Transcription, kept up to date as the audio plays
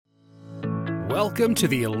Welcome to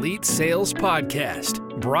the Elite Sales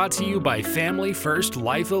Podcast, brought to you by Family First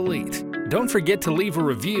Life Elite. Don't forget to leave a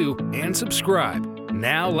review and subscribe.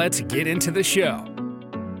 Now let's get into the show.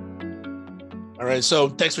 All right, so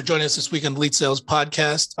thanks for joining us this week on Elite Sales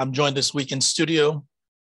Podcast. I'm joined this week in studio,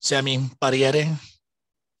 Sammy Barriere.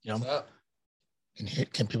 What's up?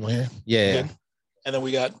 Can people hear? Yeah. Good. And then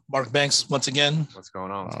we got Mark Banks once again. What's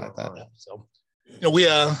going on? So, we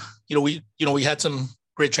had some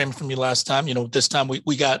great training from you last time. This time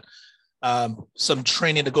we got some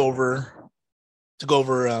training to go over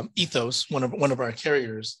Ethos, one of our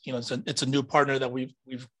carriers. It's a new partner that we've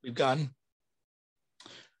gotten.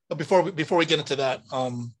 But before we get into that,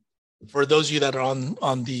 for those of you that are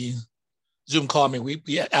on the Zoom call,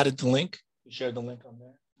 we added the link. We shared the link on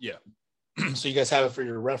there. Yeah. So you guys have it for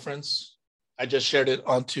your reference. I just shared it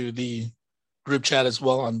onto the group chat as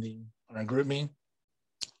well on our group meeting.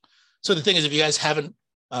 So the thing is, if you guys haven't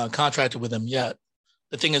contracted with them yet,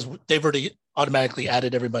 the thing is they've already automatically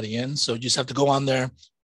added everybody in. So you just have to go on there,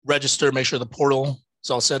 register, make sure the portal is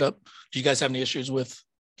all set up. Do you guys have any issues with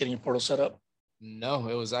getting your portal set up? No,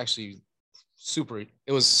 it was actually super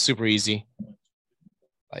easy.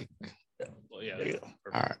 All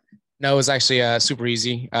right. No, it was actually super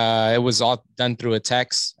easy. It was all done through a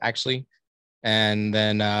text actually. And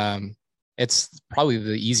then it's probably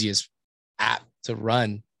the easiest app to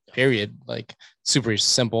run, period. Like super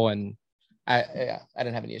simple. And I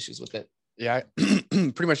didn't have any issues with it. Yeah, I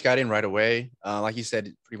pretty much got in right away. Like you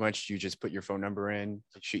said, pretty much you just put your phone number in,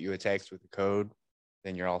 shoot you a text with the code,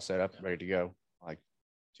 then you're all set up, ready to go. Like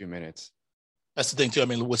 2 minutes. That's the thing too.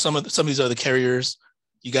 With some of these other carriers,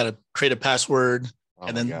 you got to create a password,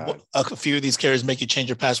 and then a few of these carriers make you change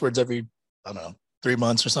your passwords every 3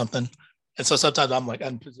 months or something. And so sometimes I'm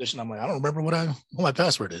in position. I'm I don't remember what my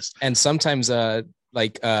password is. And sometimes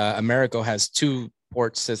Americo has 2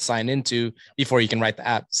 ports to sign into before you can write the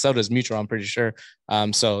app. So does Mutual, I'm pretty sure.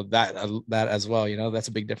 So that as well, that's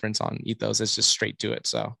a big difference on Ethos. It's just straight to it.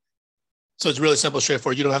 So it's really simple,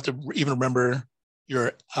 straightforward. You don't have to even remember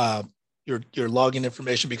your login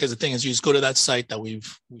information, because the thing is, you just go to that site that we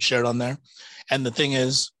shared on there, and the thing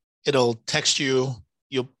is, it'll text you.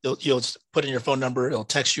 You'll put in your phone number. It'll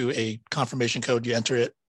text you a confirmation code. You enter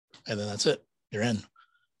it, and then that's it. You're in.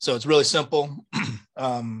 So it's really simple.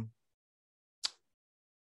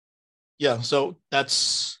 So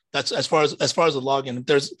that's as far as the login.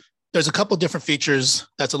 There's a couple different features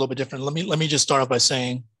that's a little bit different. Let me just start off by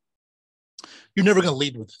saying, you're never going to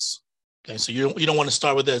lead with this. Okay, so you don't want to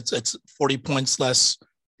start with it. It's 40 points less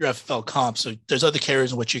your FFL comp. So there's other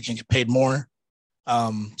carriers in which you can get paid more.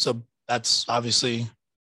 So that's obviously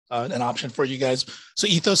an option for you guys. So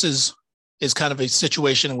Ethos is kind of a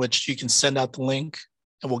situation in which you can send out the link,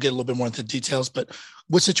 and we'll get a little bit more into details. But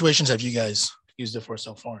what situations have you guys used it for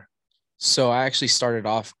so far? So I actually started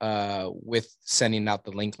off with sending out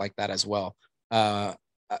the link like that as well. I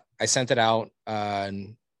sent it out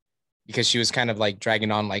because she was kind of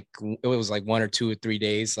dragging on, it was 1 or 2 or 3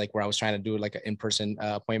 days, where I was trying to do an in-person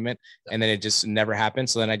appointment, and then it just never happened.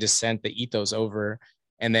 So then I just sent the Ethos over,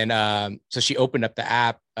 and then so she opened up the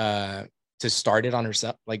app to start it on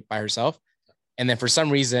herself, by herself. And then for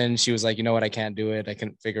some reason she was like, you know what, I can't do it. I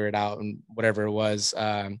couldn't figure it out, and whatever it was,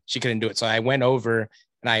 she couldn't do it. So I went over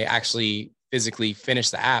and I actually physically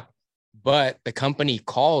finished the app, but the company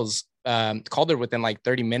called her within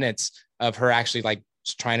 30 minutes of her actually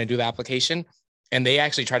trying to do the application. And they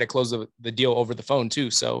actually try to close the deal over the phone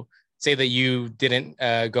too. So say that you didn't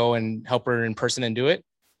go and help her in person and do it.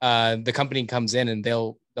 The company comes in and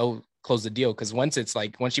they'll close the deal. Cause once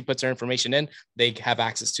she puts her information in, they have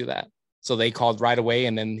access to that. So they called right away.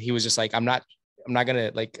 And then he was just I'm not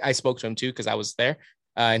going to I spoke to him too, cause I was there.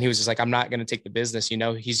 And he was just I'm not going to take the business.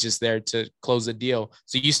 He's just there to close the deal.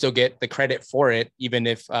 So you still get the credit for it, even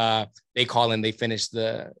if they call and they finish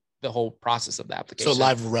the whole process of the application. So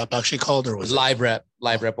live rep actually called, or was live rep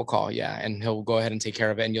will call. Yeah. And he'll go ahead and take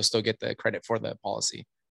care of it, and you'll still get the credit for the policy.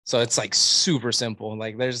 So it's super simple.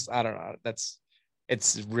 There's, I don't know,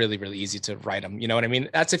 it's really, really easy to write them. You know what I mean?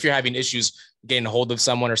 That's if you're having issues getting a hold of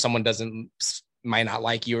someone, or someone might not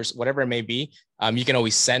like you, or whatever it may be. You can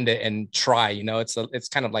always send it and try, it's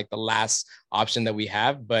kind of the last option that we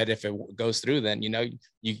have, but if it goes through, then, you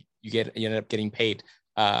end up getting paid.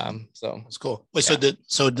 So it's cool. Wait, yeah.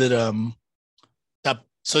 So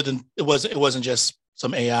then it wasn't just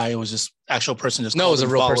some AI, it was just actual person. No, it was a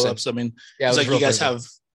real person. It's you guys have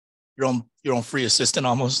your own free assistant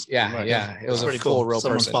almost. Yeah. Right. Yeah. It was pretty a full cool. real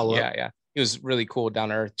Someone's person. Yeah. He was really cool, down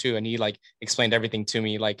to earth too. And he explained everything to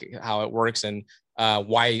me, how it works, and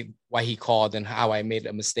why he called, and how I made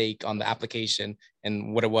a mistake on the application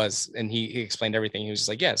and what it was. And he explained everything. He was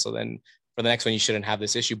just yeah. So then for the next one, you shouldn't have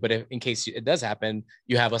this issue. But if, in case it does happen,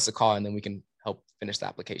 you have us a call and then we can help finish the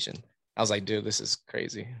application. I was like, dude, this is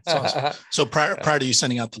crazy. So prior to you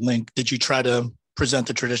sending out the link, did you try to present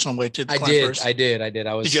the traditional way to the client first? I did.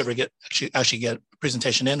 Did you ever get actually get a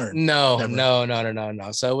presentation in or no?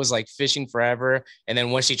 So it was like fishing forever. And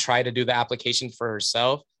then once she tried to do the application for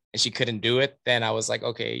herself and she couldn't do it, then I was like,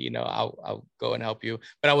 okay, you know, I'll go and help you.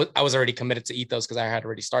 But I was already committed to Ethos because I had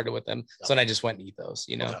already started with them. So then I just went Ethos,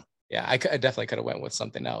 you know. Okay. Yeah, I definitely could have went with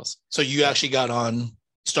something else. So you actually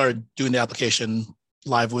started doing the application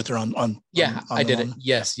live with her on I did it.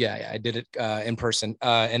 Yes. Yeah. I did it in person.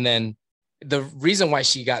 And then the reason why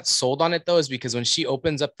she got sold on it though, is because when she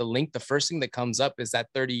opens up the link, the first thing that comes up is that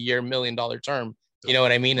 30-year $1 million term, you know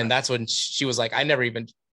what I mean? Right. And that's when she was like, I never even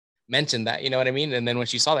mentioned that, you know what I mean? And then when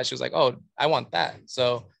she saw that, she was like, oh, I want that.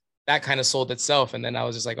 So that kind of sold itself. And then I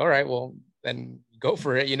was just like, all right, well then go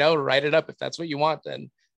for it, you know, write it up. If that's what you want, then,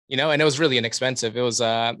 you know, and it was really inexpensive. It was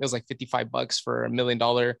like $55 for $1 million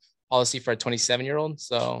policy for a 27-year-old.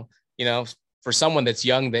 So, you know, for someone that's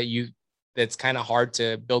young, that's kind of hard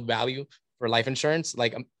to build value for life insurance.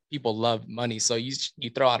 Like people love money. So you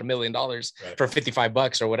throw out $1 million for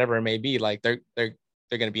 $55 or whatever it may be, like they're going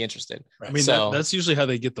to be interested. Right. I mean, so, that's usually how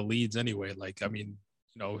they get the leads anyway. Like, I mean,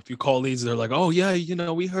 you know, if you call leads, they're like, oh yeah, you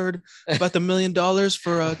know, we heard about the $1 million for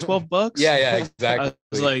 $12. Yeah, exactly. I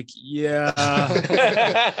was like, yeah,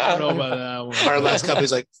 I don't know about that one. Our last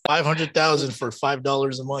company's like 500,000 for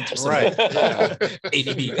 $5 a month. Or something. Right.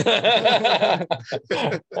 ADB.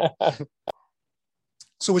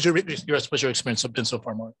 So what's your experience been so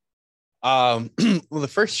far, Mark? Well, the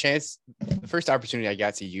first opportunity I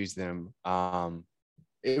got to use them,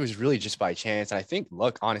 it was really just by chance. And I think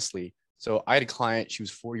luck, honestly. So I had a client, she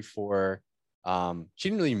was 44. She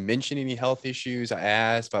didn't really mention any health issues. I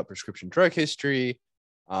asked about prescription drug history,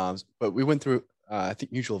 but we went through, I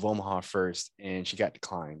think Mutual of Omaha first, and she got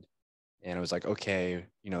declined. And I was like, okay,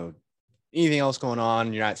 you know, anything else going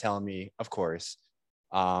on? You're not telling me, of course.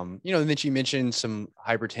 You know, and then she mentioned some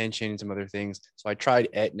hypertension and some other things. So I tried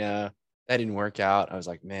Aetna. That didn't work out. I was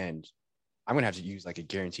like, man, I'm going to have to use like a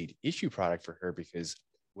guaranteed issue product for her, because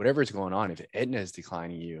whatever is going on, if Aetna is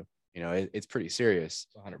declining you, you know, it's pretty serious.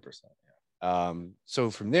 100%. Yeah. So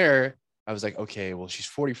from there, I was like, okay, well, she's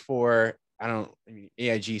 44. I mean,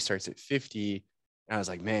 AIG starts at 50. And I was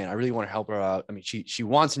like, man, I really want to help her out. I mean, she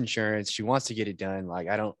wants insurance. She wants to get it done. Like,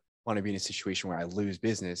 I don't want to be in a situation where I lose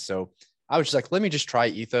business. So I was just like, let me just try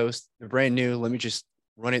Ethos. They're brand new. Let me just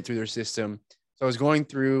run it through their system. So I was going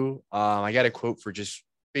through, I got a quote for just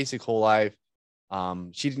basic whole life.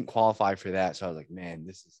 She didn't qualify for that. So I was like, man,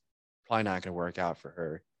 this is probably not going to work out for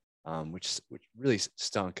her. Which really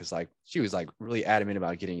stunk, because like she was like really adamant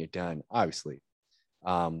about getting it done, obviously.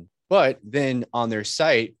 But then on their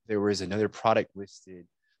site, there was another product listed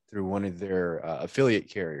through one of their affiliate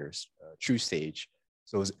carriers, TrueStage.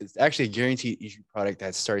 So it's actually a guaranteed issue product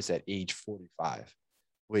that starts at age 45,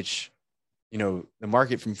 which, you know, the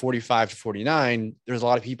market from 45 to 49, there's a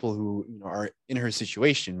lot of people who, you know, are in her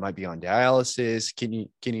situation, might be on dialysis,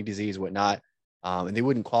 kidney disease, whatnot, and they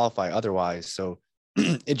wouldn't qualify otherwise. So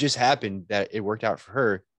it just happened that it worked out for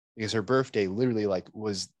her, because her birthday literally like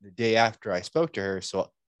was the day after I spoke to her. So I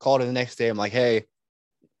called her the next day. I'm like, hey,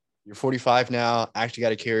 you're 45 now. I actually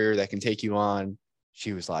got a carrier that can take you on.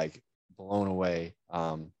 She was like blown away.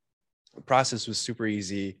 The process was super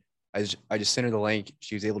easy. I just sent her the link.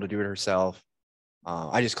 She was able to do it herself.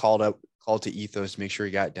 I just called to Ethos to make sure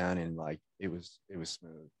he got done, and like it was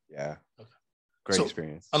smooth. Yeah. Okay. Great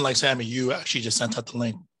experience. Unlike Sammy, you actually just sent out the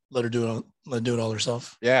link. Let her do it all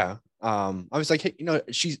herself. Yeah. I was like, hey, you know,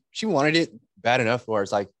 she wanted it bad enough where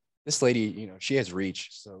it's like, this lady, you know, she has reach.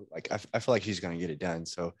 So like, I feel like she's going to get it done.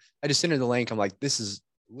 So I just sent her the link. I'm like, this is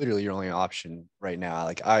literally your only option right now.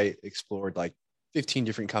 Like, I explored like 15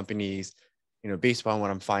 different companies, you know, based upon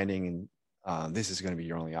what I'm finding. And this is going to be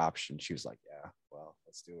your only option. She was like, yeah, well,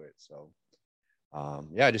 let's do it. So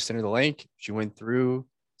yeah, I just sent her the link. She went through,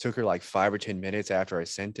 took her like 5 or 10 minutes after I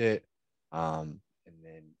sent it. And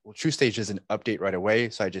then, well, TrueStage doesn't update right away.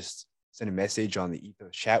 So I just sent a message on the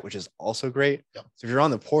Ethos chat, which is also great. Yep. So if you're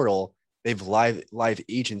on the portal, they've live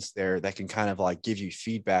agents there that can kind of like give you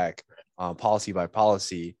feedback policy by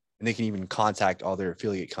policy, and they can even contact all their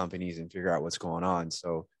affiliate companies and figure out what's going on.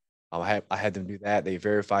 So I had them do that. They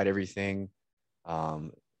verified everything.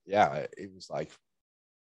 Yeah, it was like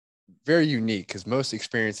very unique, because most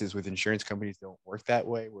experiences with insurance companies don't work that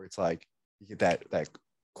way, where it's like you get that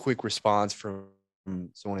quick response from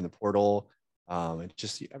someone in the portal. It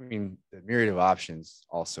just, I mean, the myriad of options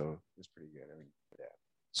also was pretty good. I mean, yeah,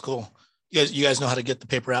 it's cool. You guys know how to get the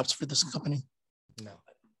paper apps for this company? No.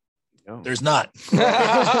 No. There's not. It's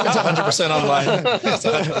 100% online. It's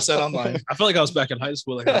 100% online. I feel like I was back in high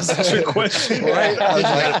school. Like, that's such a question. Right? I was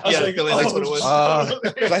like, Yeah, I feel like that's what it was.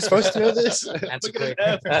 was I supposed to know this? Answer Look at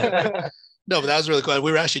quick. that. No, but that was really cool.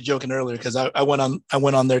 We were actually joking earlier because I went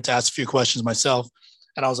on there to ask a few questions myself,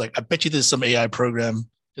 and I was like, I bet you there's some AI program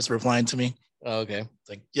just replying to me. Oh, okay. It's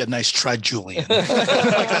like, yeah, nice try, Julian. Like,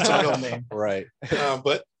 that's a real name. Right.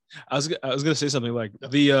 But I was gonna say something like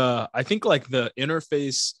I think like the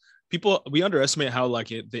interface, we underestimate how like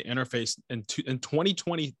the interface in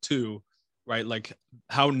 2022, right? Like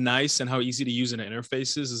how nice and how easy to use an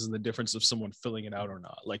interface is the difference of someone filling it out or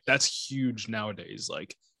not. Like that's huge nowadays.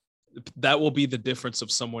 Like that will be the difference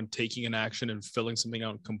of someone taking an action and filling something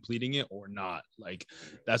out and completing it or not. Like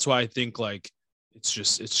that's why I think like it's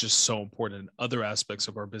just so important in other aspects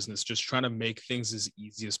of our business, just trying to make things as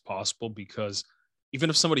easy as possible, because even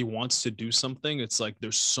if somebody wants to do something, it's like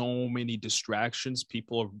there's so many distractions.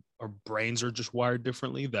 Our brains are just wired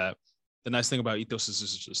differently. That the nice thing about Ethos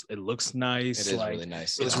is just it looks nice. It is like, really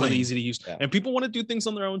nice. It's Yeah. really easy to use. Yeah. And people want to do things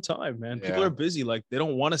on their own time, man. People Yeah. are busy. Like they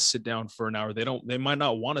don't want to sit down for an hour. They might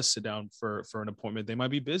not want to sit down for an appointment. They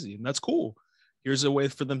might be busy, and that's cool. Here's a way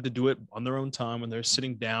for them to do it on their own time when they're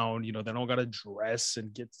sitting down. You know, they don't got to dress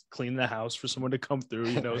and clean the house for someone to come through,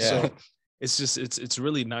 you know. Yeah. So it's just it's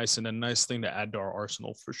really nice and a nice thing to add to our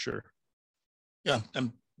arsenal for sure. yeah,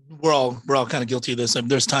 and we're all kind of guilty of this. I mean,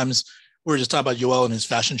 there's times we were just talking about Yoel and his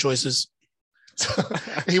fashion choices.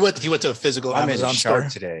 he went to a physical I'm in Amazon sharp store.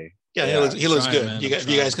 today. Yeah, Yeah, he looks trying, good. man, You I'm guys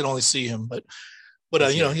trying. can only see him, but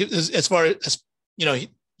you know, as far as you know,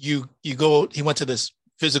 you go. He went to this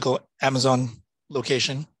physical Amazon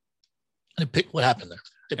location, and what happened there?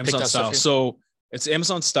 They picked Amazon out stuff style. here? So it's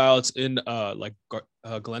Amazon style. It's in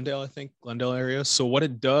Glendale, I think, Glendale area. So what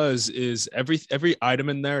it does is every item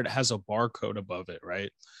in there, it has a barcode above it, right?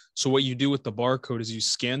 So what you do with the barcode is you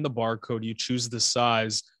scan the barcode, you choose the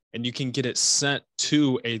size, and you can get it sent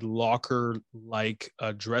to a locker like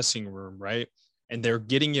dressing room, right? And they're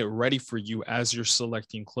getting it ready for you as you're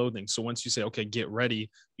selecting clothing. So once you say, okay, get ready,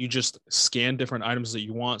 you just scan different items that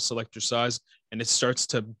you want, select your size, and it starts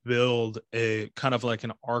to build a kind of like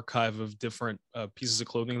an archive of different pieces of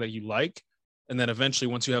clothing that you like. And then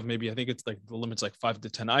eventually, once you have maybe, I think it's like the limit's like 5 to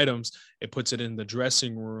 10 items, it puts it in the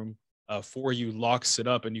dressing room for you, locks it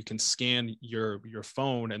up, and you can scan your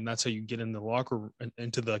phone, and that's how you get in the locker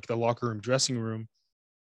into the locker room dressing room.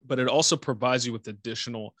 But it also provides you with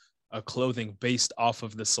additional clothing based off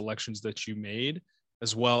of the selections that you made,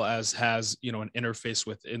 as well as has, you know, an interface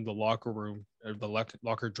within the locker room or the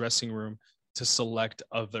locker dressing room to select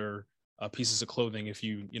other pieces of clothing if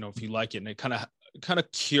you like it. And it kind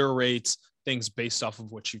of curates things based off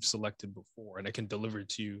of what you've selected before, and it can deliver it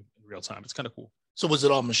to you in real time. It's kind of cool. So was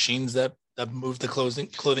it all machines that moved the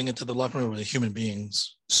clothing into the locker room, or were they human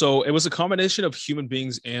beings? So it was a combination of human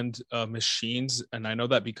beings and machines. And I know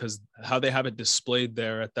that because how they have it displayed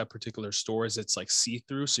there at that particular store is it's like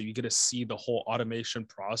see-through. So you get to see the whole automation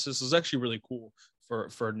process. It's actually really cool for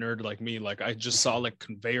a nerd like me. Like I just saw like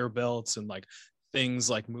conveyor belts and like things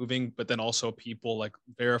like moving, but then also people like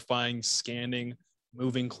verifying, scanning,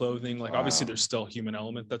 moving clothing. Like obviously there's still a human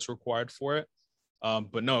element that's required for it.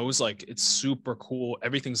 But no, it was like, it's super cool.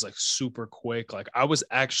 Everything's like super quick. Like I was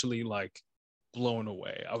actually like blown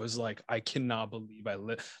away. I was like, I cannot believe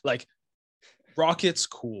like rockets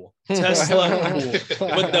cool, Tesla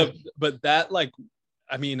cool, but that like,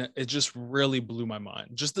 I mean, it just really blew my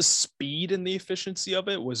mind. Just the speed and the efficiency of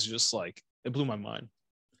it was just like, it blew my mind.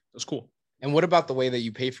 It was cool. And what about the way that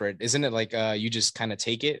you pay for it? Isn't it like you just kind of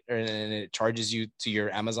take it and it charges you to your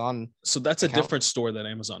Amazon? So that's account? a different store that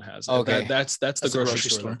Amazon has. Okay. That's the grocery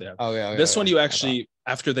store that they have. Okay. This one, you actually,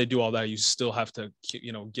 after they do all that, you still have to,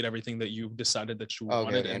 get everything that you decided that you Okay,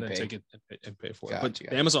 wanted and and then pay. take it and pay for it. Gotcha, But gotcha.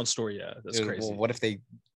 the Amazon store, yeah, that's Dude, crazy. Well, what if they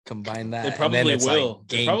combine that? They and probably then it's like will.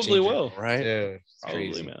 They game probably changer? will. Right? Dude, it's Probably,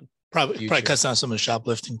 crazy. man. Probably Future. cuts down some of the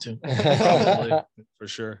shoplifting too. Probably, for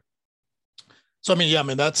sure. So I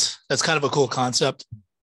mean that's kind of a cool concept. A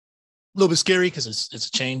little bit scary because it's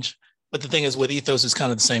a change. But the thing is, with Ethos, it's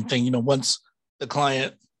kind of the same thing. You know, once the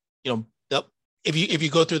client, if you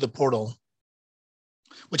go through the portal,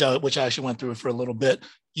 which I actually went through for a little bit,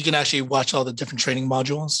 you can actually watch all the different training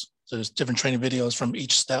modules. So there's different training videos from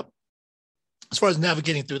each step. As far as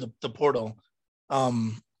navigating through the portal,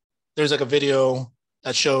 there's like a video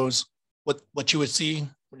that shows what you would see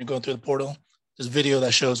when you're going through the portal. There's a video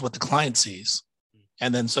that shows what the client sees.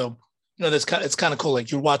 And then so, it's kind of cool. Like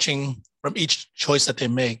you're watching from each choice that they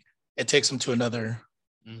make, it takes them to another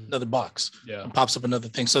box. Yeah. And pops up another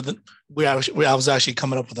thing. So then I was actually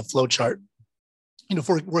coming up with a flow chart,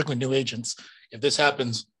 for working with new agents. If this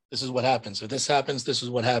happens, this is what happens. If this happens, this is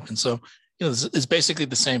what happens. So, it's basically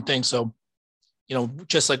the same thing. So,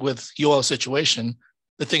 just like with Yoel's situation,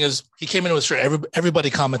 the thing is, he came in with a shirt.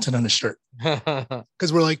 Everybody commented on his shirt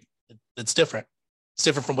because we're like, it's different. It's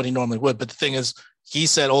different from what he normally would. But the thing is, he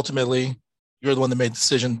said ultimately, you're the one that made the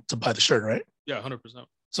decision to buy the shirt, right? Yeah, 100%.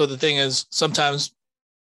 So the thing is, sometimes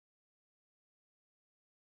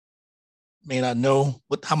may not know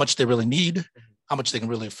how much they really need, how much they can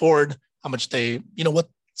really afford, how much they, what.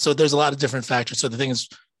 So there's a lot of different factors. So the thing is,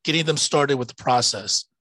 getting them started with the process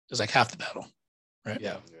is like half the battle, right?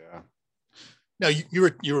 Yeah. Now you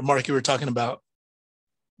were Mark, you were talking about,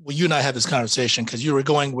 well, you and I had this conversation because you were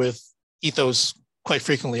going with Ethos quite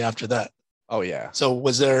frequently after that. Oh yeah. So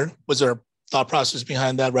was there a thought process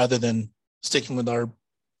behind that rather than sticking with our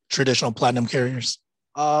traditional platinum carriers?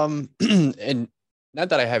 And not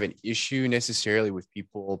that I have an issue necessarily with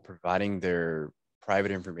people providing their private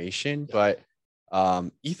information, but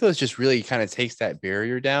Ethos just really kind of takes that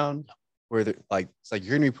barrier down where it's like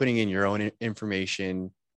you're gonna be putting in your own information.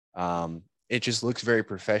 It just looks very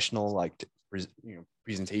professional, like,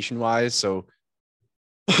 presentation wise. So,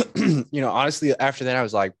 honestly, after that, I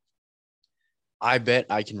was like, I bet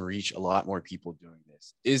I can reach a lot more people doing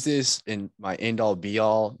this. Is this in my end all be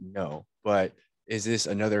all? No. But is this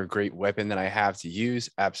another great weapon that I have to use?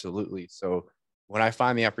 Absolutely. So when I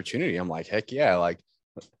find the opportunity, I'm like, heck yeah. Like,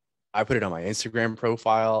 I put it on my Instagram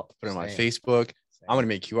profile, put it on my Facebook. I'm going to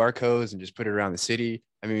make QR codes and just put it around the city.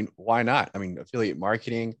 I mean, why not? I mean, affiliate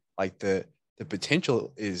marketing, like the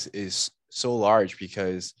potential is so large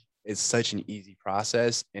because it's such an easy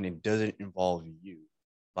process and it doesn't involve you.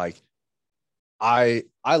 Like, I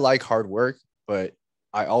like hard work, but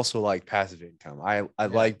I also like passive income. I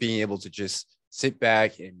like being able to just sit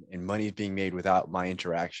back and money is being made without my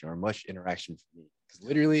interaction or much interaction for me. Because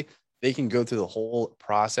literally they can go through the whole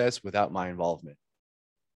process without my involvement.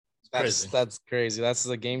 That's crazy. That's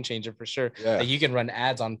a game changer for sure. Yeah. Like, you can run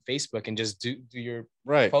ads on Facebook and just do your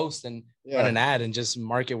post and run an ad and just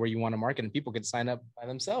market where you want to market, and people can sign up by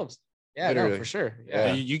themselves. Yeah, Literally. no, for sure.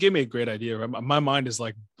 Yeah. You gave me a great idea. Right? My mind is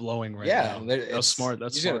like blowing right now. That's smart.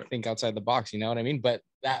 That's you smart. gotta think outside the box. You know what I mean? But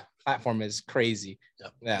that platform is crazy.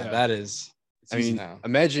 Yeah. That is. I mean,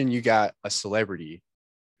 imagine you got a celebrity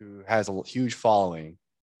who has a huge following,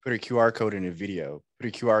 put a QR code in a video, put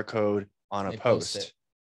a QR code on a post.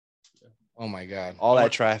 Oh my God. All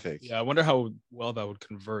that traffic. Yeah. I wonder how well that would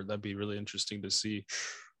convert. That'd be really interesting to see.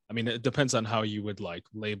 I mean, it depends on how you would like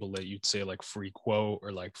label it. You'd say like free quote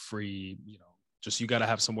or like free, just you got to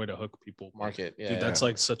have some way to hook people. Market. Yeah. Dude, that's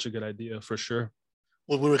like such a good idea for sure.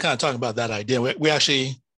 Well, we were kind of talking about that idea. We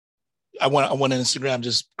actually, I went on Instagram,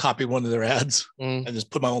 just copied one of their ads and just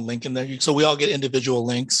put my own link in there. So we all get individual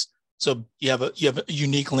links. So you have a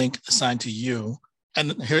unique link assigned to you.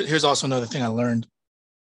 And here's also another thing I learned.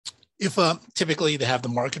 If typically they have the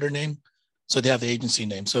marketer name, so they have the agency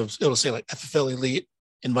name. So it'll say like FFL Elite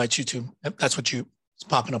invites you to. That's what it's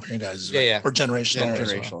popping up in your guys. Yeah. Or generational.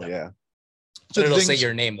 Generational. Yeah. So it'll say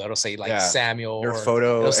your name though. It'll say like Samuel. Your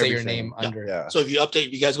photo. It'll say your name under. Yeah. So if you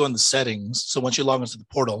update, you guys go in the settings. So once you log into the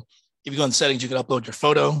portal, if you go in settings, you can upload your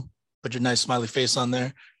photo, put your nice smiley face on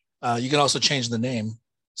there. You can also change the name,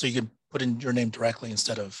 so you can put in your name directly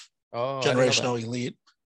instead of Generational Elite.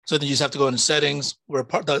 So then you just have to go into settings. We're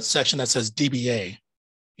part of that section that says DBA. You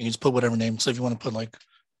can just put whatever name. So if you want to put like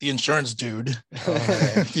the insurance dude,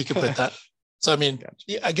 you can put that. So I mean,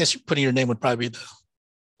 I guess putting your name would probably be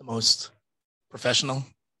the most professional.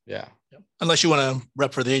 Yeah. Unless you want to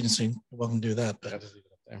rep for the agency, you're welcome to do that.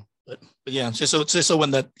 But yeah, just so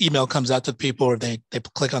when that email comes out to people or they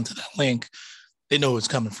click onto that link, they know who it's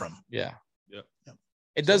coming from. Yeah.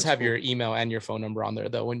 It does have your email and your phone number on there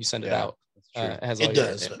though when you send it out. It has all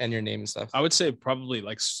and your name and stuff. I would say probably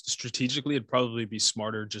like strategically, it'd probably be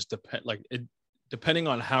smarter. Just depending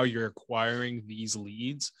on how you're acquiring these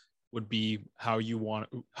leads would be how you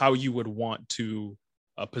would want to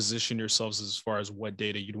position yourselves as far as what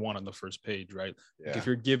data you'd want on the first page, right? Yeah. Like if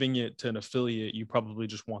you're giving it to an affiliate, you probably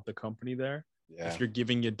just want the company there. Yeah. If you're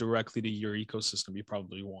giving it directly to your ecosystem, you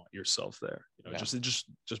probably want yourself there.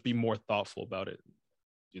 Just be more thoughtful about it.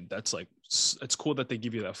 Dude, that's like, it's cool that they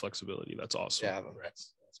give you that flexibility. That's awesome. Yeah,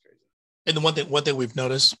 that's crazy. And the one thing we've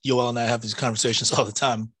noticed, Yoel and I have these conversations all the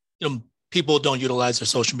time. People don't utilize their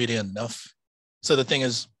social media enough. So the thing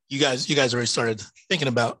is, you guys already started thinking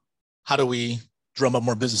about how do we drum up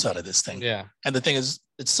more business out of this thing. Yeah. And the thing is,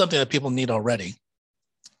 it's something that people need already.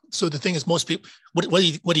 So the thing is, most people, what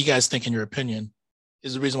do you guys think, in your opinion,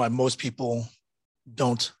 is the reason why most people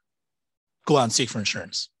don't go out and seek for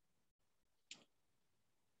insurance?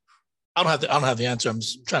 I don't have the answer. I'm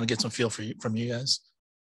just trying to get some feel from you guys.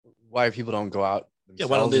 Why people don't go out Yeah,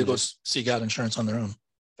 why don't themselves they and go just- seek out insurance on their own?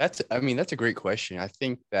 That's a great question. I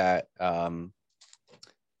think that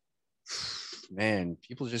man,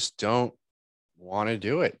 people just don't want to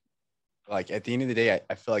do it. Like at the end of the day,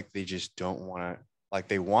 I feel like they just don't want to, like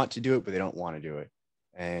they want to do it, but they don't want to do it.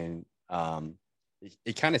 And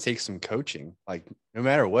it kind of takes some coaching. Like no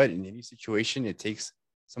matter what, in any situation, it takes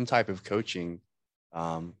some type of coaching.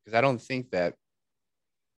 Because I don't think that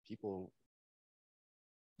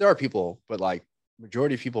there are people, but like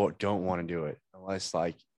majority of people don't want to do it unless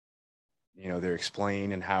like, they're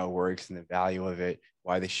explaining how it works and the value of it,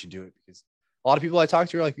 why they should do it. Because a lot of people I talk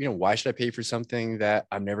to are like, why should I pay for something that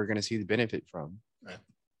I'm never going to see the benefit from? Right.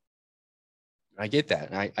 I get that.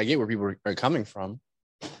 And I get where people are coming from.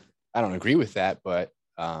 I don't agree with that, but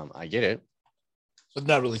I get it. So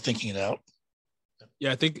not really thinking it out.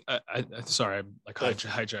 Yeah, I think sorry, I'm like Go ahead.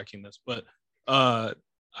 hijacking this, but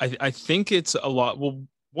I think it's a lot. Well,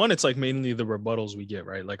 one, it's like mainly the rebuttals we get,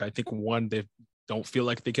 right? Like I think one, they don't feel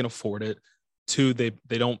like they can afford it. Two, they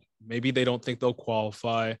don't think they'll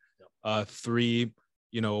qualify. Three,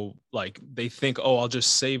 like they think, oh, I'll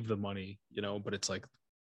just save the money, but it's like,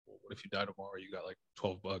 well, what if you die tomorrow? You got like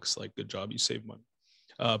 $12, like good job, you save money.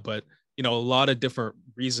 But a lot of different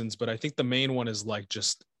reasons, but I think the main one is like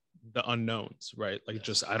just the unknowns, right? Like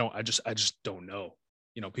I just don't know.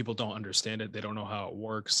 People don't understand it. They don't know how it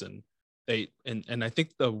works. And I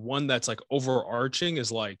think the one that's like overarching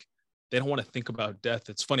is like, they don't want to think about death.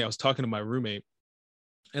 It's funny. I was talking to my roommate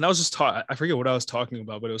and I was just I forget what I was talking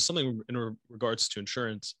about, but it was something in regards to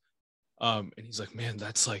insurance. And he's like, man,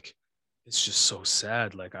 that's like, it's just so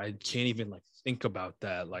sad. Like, I can't even like think about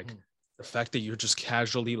that. Like the fact that you're just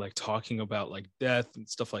casually like talking about like death and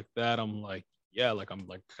stuff like that. I'm like, yeah, like I'm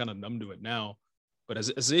like kind of numb to it now. But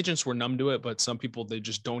as agents, we're numb to it. But some people, they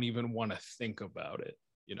just don't even want to think about it,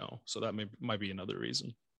 so that might be another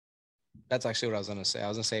reason. That's actually what I was gonna say. I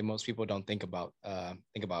was gonna say most people don't think about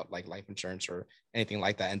like life insurance or anything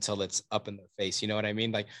like that until it's up in their face. You know what I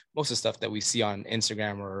mean? Like most of the stuff that we see on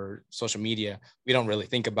Instagram or social media, we don't really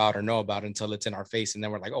think about or know about until it's in our face, and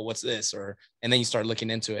then we're like, oh, what's this? And then you start looking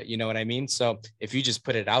into it. You know what I mean? So if you just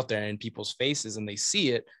put it out there in people's faces and they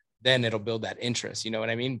see it, then it'll build that interest. You know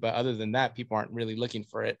what I mean? But other than that, people aren't really looking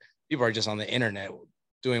for it. People are just on the internet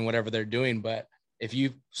doing whatever they're doing. But if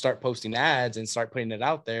you start posting ads and start putting it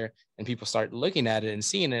out there and people start looking at it and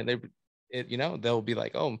seeing it, they'll be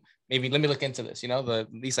like, oh, maybe let me look into this. The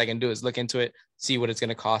least I can do is look into it, see what it's going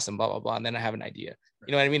to cost and blah, blah, blah. And then I have an idea.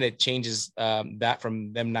 You know what I mean? It changes that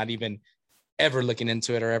from them not even ever looking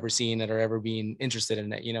into it or ever seeing it or ever being interested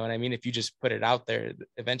in it. You know what I mean? If you just put it out there,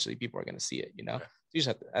 eventually people are going to see it, Right. You just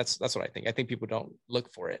have to, that's what I think. I think people don't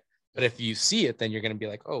look for it, but if you see it, then you're going to be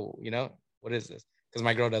like, oh, what is this? Because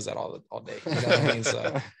my girl does that all day. You know what I mean?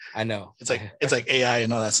 So I know It's like AI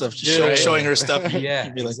and all that stuff. Just Yeah. showing her stuff. yeah,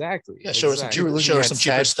 You'd be like, exactly. yeah, show her some exactly. You were looking Show her at some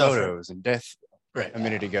cheaper sad stuff. photos and death right. a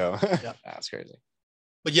minute ago. That's crazy.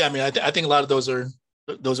 But yeah, I mean, I think a lot of those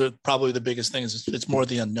are probably the biggest things. It's more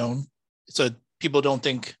the unknown. So people don't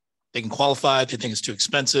think they can qualify. They think it's too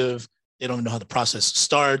expensive. They don't even know how the process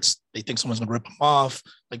starts. They think someone's going to rip them off.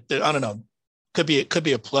 Like, I don't know. Could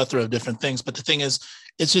be a plethora of different things. But the thing is,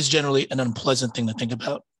 it's just generally an unpleasant thing to think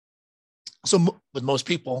about. So with most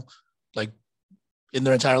people, like in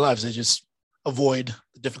their entire lives, they just avoid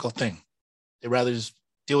the difficult thing. They rather just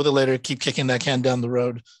deal with it later, keep kicking that can down the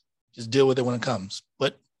road, just deal with it when it comes.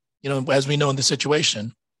 But, as we know in this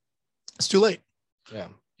situation, it's too late. Yeah.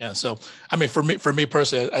 Yeah. So, I mean, for me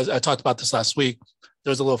personally, as I talked about this last week,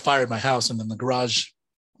 there was a little fire in my house and then the garage,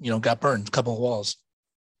 got burned, a couple of walls.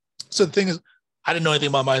 So the thing is, I didn't know anything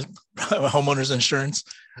about my homeowner's insurance.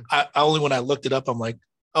 I only, when I looked it up, I'm like,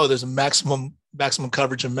 oh, there's a maximum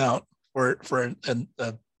coverage amount for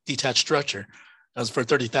a detached structure. That was for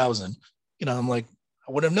 $30,000. I'm like,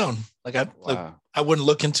 I wouldn't have known. Like I wouldn't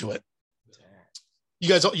look into it. You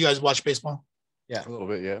guys watch baseball? Yeah. A little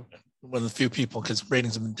bit, yeah. One of the few people, because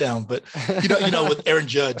ratings have been down. But with Aaron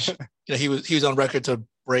Judge, he was on record to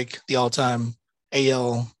break the all-time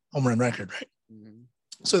AL home run record, right? Mm-hmm.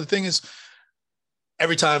 So the thing is,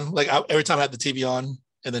 every time I had the TV on,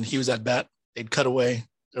 and then he was at bat, they'd cut away.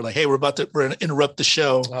 They're like, "Hey, we're going to interrupt the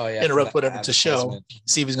show, Oh yeah. interrupt whatever to show,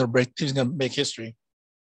 see if he's going to make history."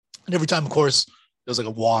 And every time, of course, there was like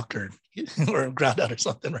a walk or a ground out or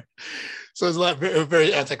something, right? So it was very,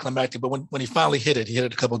 very anticlimactic. But when he finally hit it a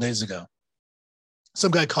couple of days ago.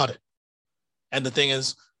 Some guy caught it, and the thing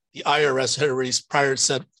is, the IRS had already prior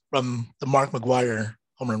said from the Mark McGwire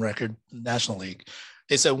home run record, National League,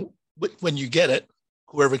 they said when you get it,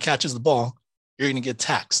 whoever catches the ball, you're going to get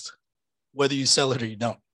taxed, whether you sell it or you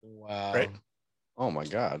don't. Wow. Right. Oh my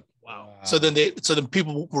God. Wow. So then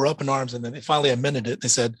people were up in arms, and then they finally amended it. They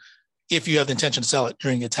said, if you have the intention to sell it,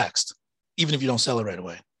 you're going to get taxed, even if you don't sell it right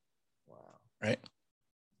away. Wow. Right.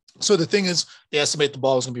 So the thing is, they estimate the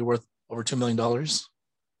ball is going to be worth over $2 million.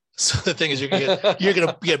 So the thing is, you're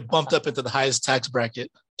gonna get bumped up into the highest tax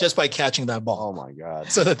bracket just by catching that ball. Oh my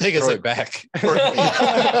God. So the thing is, Throw like, it back.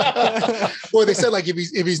 well, they said like if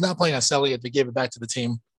he's not playing on selling, if they gave it back to the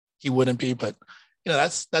team, he wouldn't be. But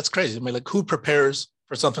that's crazy. I mean, like, who prepares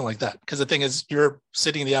for something like that? Because the thing is, you're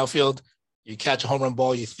sitting in the outfield, you catch a home run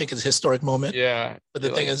ball, you think it's a historic moment. Yeah. But the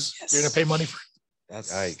thing is, you're gonna pay money for it.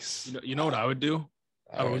 That's Yikes. You know what I would do?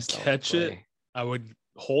 I would always don't catch it. play. I would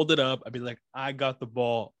hold it up. I'd be like, I got the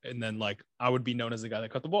ball. And then like, I would be known as the guy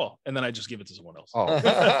that caught the ball. And then I just give it to someone else. Oh,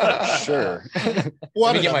 sure.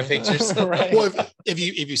 Well, Let me I get don't my know. pictures. Right. Well, if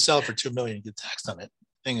you sell it for $2 million, you get taxed on it.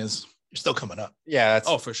 Thing is, you're still coming up. Yeah. That's,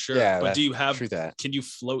 Oh, for sure. Yeah, but that's do you have, true that. can you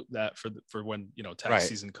float that for when, tax Right.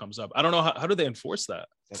 season comes up? I don't know. How do they enforce that?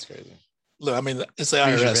 That's crazy. Look, I mean, it's the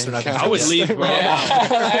Use your IRS. They're not bank gonna I would forget. leave, bro.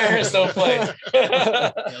 Iris don't play.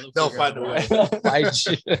 They'll find a way.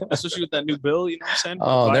 Especially with that new bill, you know what I'm saying?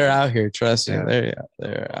 Oh, they're Biden. out here. Trust me. Yeah. They're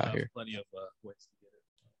They'll out have here. Plenty of ways to get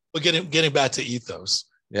it. But getting back to ethos,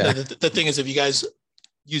 Yeah. the thing is, if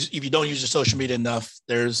you don't use your social media enough,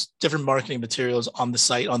 there's different marketing materials on the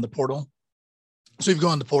site, on the portal. So if you go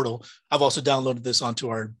on the portal, I've also downloaded this onto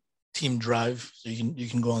our team drive, so you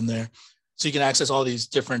can go on there, so you can access all these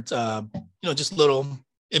different just little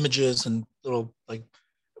images and little, like,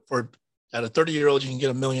 for at a 30-year-old, you can get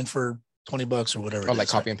 $1 million for $20 or whatever. Or it like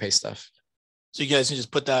is, copy right? and paste stuff. So you guys can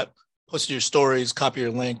just put that, post your stories, copy your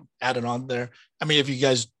link, add it on there. I mean, if you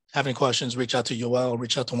guys have any questions, reach out to Yoel,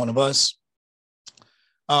 reach out to one of us.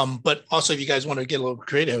 But also, if you guys want to get a little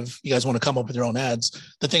creative, you guys want to come up with your own ads.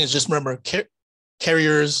 The thing is, just remember,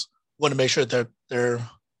 carriers want to make sure that their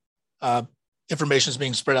information is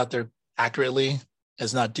being spread out there accurately,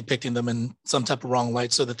 as not depicting them in some type of wrong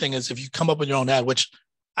light. So the thing is, if you come up with your own ad, which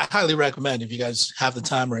I highly recommend, if you guys have the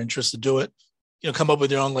time or interest to do it, come up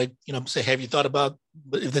with your own, like, say, have you thought about,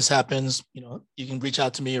 but if this happens, you can reach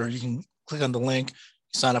out to me, or you can click on the link,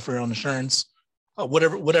 sign up for your own insurance,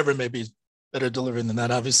 whatever it may be. Better delivery than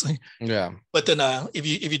that, obviously. Yeah. But then if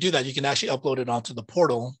you do that, you can actually upload it onto the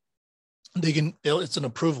portal. It's an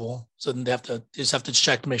approval. So then they just have to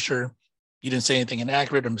check to make sure you didn't say anything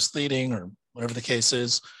inaccurate or misleading or whatever the case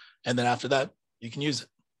is. And then after that, you can use it.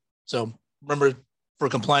 So remember, for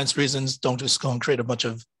compliance reasons, don't just go and create a bunch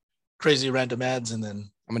of crazy random ads and then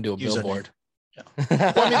I'm gonna do a use our billboard. Well,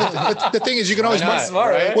 I mean, the thing is, you can Why always not? market.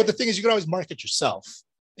 Smart, right? Well, the thing is, you can always market yourself.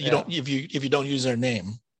 You Yeah. don't if you don't use their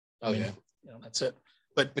name. Oh yeah. That's it.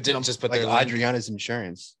 But But just put Like their link. Adriana's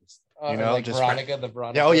insurance. Like just Veronica, the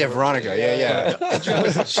Veronica. Yeah, oh yeah, Veronica.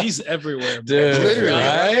 Yeah. She's everywhere, bro. Dude,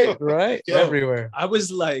 Literally. right? Yeah. Everywhere. I was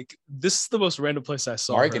like, this is the most random place I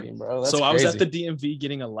saw her. Marketing, bro. That's So I was at crazy. the DMV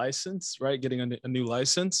getting a license, right? Getting a new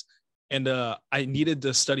license. And I needed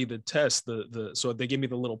to study the test. So they gave me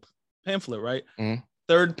the little pamphlet, right? Mhm.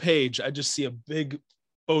 Third page, I just see a big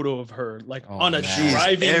photo of her, like, Oh, on a man. She's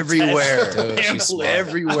driving everywhere. test Dude, she's pamphlet. smart. I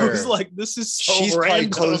Everywhere. was like, this is so She's probably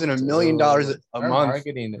random. closing $1 million a Her month.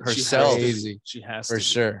 marketing is herself. crazy She has for to.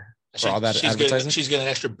 sure. For all that she's getting advertising. she's getting an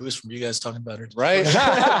extra boost from you guys talking about her. Right?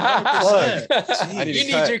 Plug. I need You a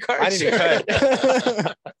need cut. your card I need a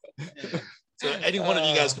cut. So any one of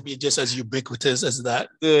you guys could be just as ubiquitous as that.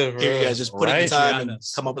 Dude, Here you guys just put in Right? the time and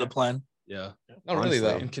Yes. come up with a plan. Yeah. No, really though.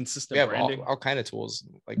 Honestly. And consistent We have branding. all kind of tools.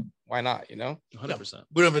 Like, why not? 100%.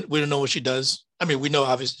 We don't know what she does. I mean, we know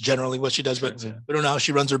obviously generally what she does, but Yeah. we don't know how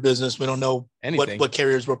she runs her business. We don't know Anything. what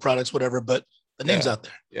carriers, what products, whatever. But the name's Yeah. out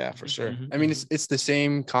there. Yeah, for sure. Mhm. I mean, it's the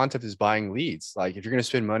same concept as buying leads. Like, if you're going to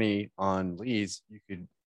spend money on leads, you could,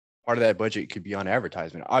 part of that budget could be on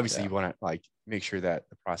advertisement. Obviously, Yeah. you want to like make sure that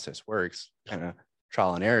the process works, kind of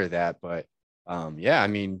trial and error that. But yeah, I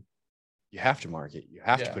mean, you have to market, you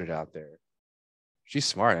have to Yeah. put it out there. She's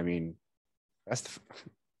smart. I mean,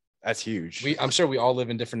 that's huge. I'm sure we all live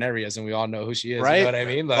in different areas and we all know who she is. Right? You know what I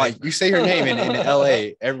mean? Like, you say her name in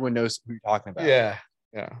LA, everyone knows who you're talking about. yeah.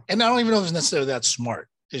 Yeah. And I don't even know if it's necessarily that smart.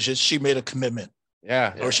 It's just she made a commitment,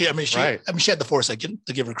 Yeah. or she Right. had the foresight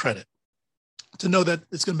to give her credit to know that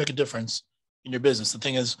it's going to make a difference in your business. The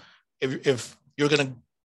thing is, if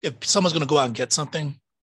someone's going to go out and get something,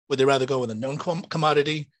 would they rather go with a known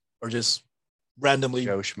commodity or just randomly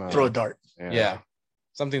Joe Schmo. throw a dart? Yeah.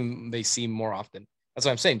 Something they see more often. That's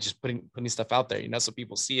what I'm saying. Just putting stuff out there, so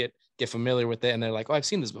people see it, get familiar with it, and they're like, "Oh, I've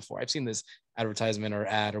seen this before. I've seen this advertisement or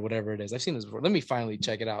ad or whatever it is. I've seen this before. Let me finally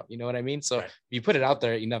check it out." You know what I mean? So Right. if you put it out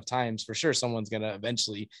there enough times, for sure, someone's gonna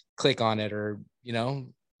eventually click on it, or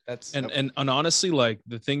that's And honestly, like,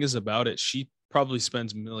 the thing is about it, she probably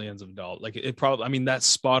spends millions of dollars. Like it probably, I mean, that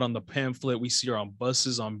spot on the pamphlet, we see her on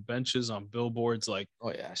buses, on benches, on billboards, like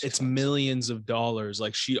Oh yeah, it's millions of dollars.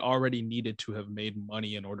 Like she already needed to have made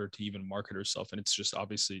money in order to even market herself. And it's just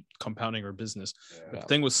obviously compounding her business. Yeah. The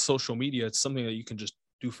thing with social media, it's something that you can just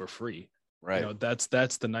do for free. Right. You know,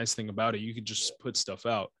 that's the nice thing about it. You can just put stuff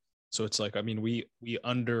out. So it's like, I mean, we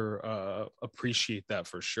under appreciate that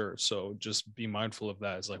for sure. So just be mindful of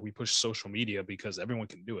that. It's like we push social media because everyone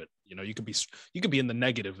can do it. You know, you could be in the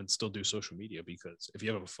negative and still do social media, because if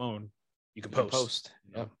you have a phone, you can post.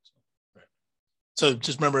 You know? Yep. So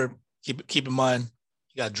just remember, keep in mind,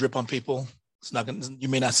 you got to drip on people. It's not gonna. You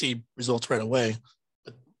may not see results right away,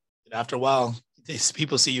 but after a while,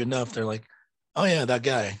 people see you enough. They're like, "Oh yeah, that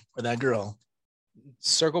guy or that girl."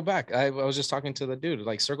 Circle back. I was just talking to the dude,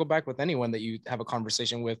 like circle back with anyone that you have a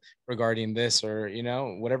conversation with regarding this, or, you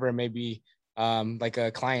know, whatever it may be. Like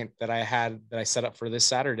a client that I set up for this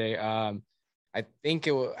Saturday. I think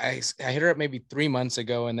I hit her up maybe 3 months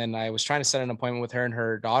ago, and then I was trying to set an appointment with her and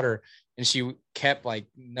her daughter, and she kept like,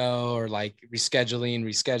 no, or like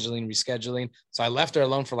rescheduling. So I left her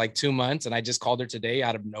alone for like 2 months, and I just called her today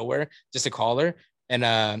out of nowhere just to call her.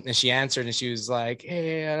 And she answered, and she was like,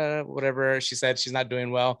 hey, whatever. She said she's not doing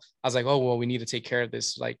well. I was like, oh, well, we need to take care of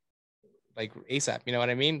this like ASAP. You know what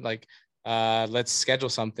I mean? Like, let's schedule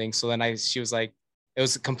something. So then she was like, it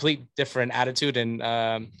was a complete different attitude.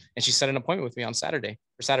 And she set an appointment with me on Saturday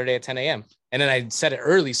at 10 a.m. And then I set it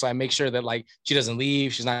early. So I make sure that like she doesn't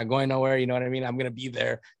leave. She's not going nowhere. You know what I mean? I'm going to be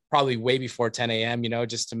there probably way before 10 a.m., you know,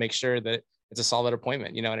 just to make sure that it's a solid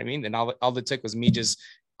appointment. You know what I mean? And all it took was me just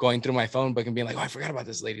going through my phone book and being like, oh, I forgot about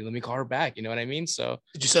this lady. Let me call her back. You know what I mean? So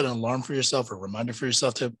did you set an alarm for yourself or a reminder for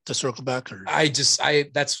yourself to circle back? Or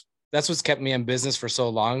that's what's kept me in business for so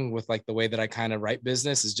long, with like the way that I kind of write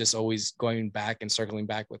business, is just always going back and circling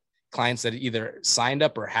back with clients that either signed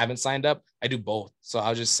up or haven't signed up. I do both. So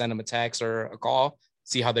I'll just send them a text or a call,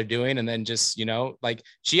 see how they're doing. And then just, you know, like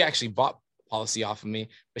she actually bought policy off of me,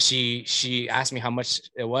 but she asked me how much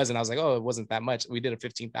it was. And I was like, oh, it wasn't that much. We did a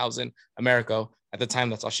 15,000 Americo at the time.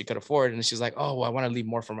 That's all she could afford. And she's like, oh, well, I want to leave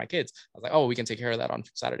more for my kids. I was like, oh, we can take care of that on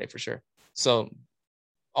Saturday for sure. So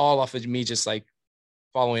all off of me, just like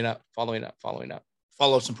following up.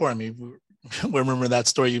 Follow-up's important. I mean, we remember that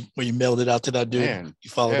story where you mailed it out to that dude. Man, you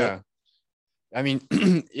followed up. I mean,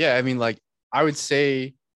 yeah, I mean, like I would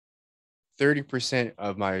say 30%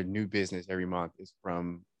 of my new business every month is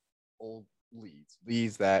from old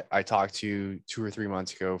leads that I talked to 2 or 3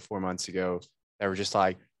 months ago, 4 months ago, that were just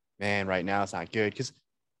like, man, right now it's not good. Because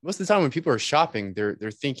most of the time when people are shopping, they're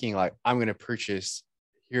thinking like, I'm going to purchase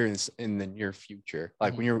here in the near future.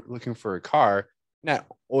 Like when you're looking for a car, not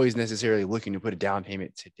always necessarily looking to put a down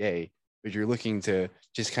payment today, but you're looking to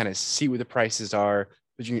just kind of see what the prices are,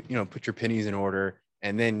 but put your pennies in order,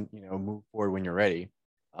 and then, move forward when you're ready.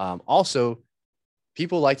 Also,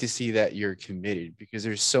 people like to see that you're committed, because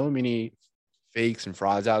there's so many fakes and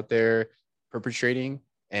frauds out there perpetrating.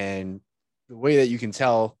 And the way that you can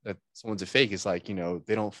tell that someone's a fake is like,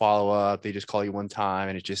 they don't follow up. They just call you one time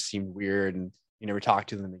and it just seemed weird and you never talk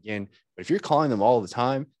to them again. But if you're calling them all the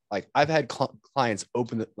time, like I've had clients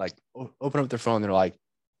open up their phone. They're like,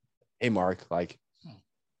 hey, Mark, like,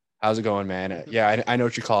 how's it going, man? Yeah, I know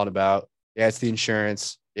what you're calling about. Yeah, it's the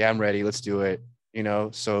insurance. Yeah, I'm ready. Let's do it.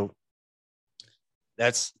 So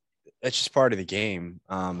that's just part of the game.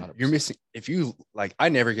 You're missing, if you like, I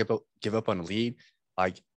never give up on a lead.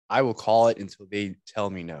 Like I will call it until they tell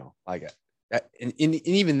me no. Like that, and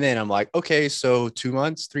even then I'm like, okay, so 2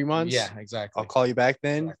 months, 3 months. Yeah, exactly. I'll call you back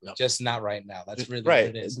then. Exactly. Just not right now. That's really right.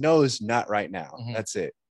 what it is. No is not right now. Mm-hmm. That's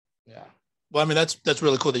it. Yeah. Well, I mean, that's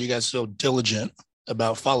really cool that you guys are so diligent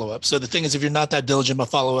about follow-up. So the thing is, if you're not that diligent about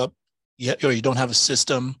follow-up, you don't have a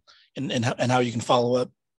system and how you can follow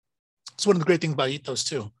up. It's one of the great things about Ethos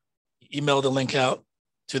too. You email the link out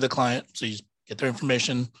to the client, so you get their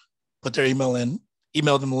information, put their email in,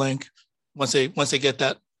 email them the link. Once they get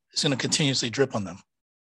that, it's going to continuously drip on them.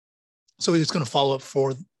 So it's going to follow up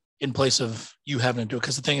in place of you having to do it.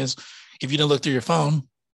 Because the thing is, if you didn't look through your phone,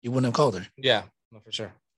 you wouldn't have called her. Yeah, no, for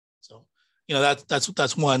sure. So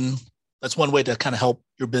that's one way to kind of help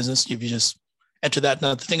your business if you just enter that.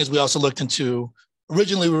 Now the thing is, we also looked into.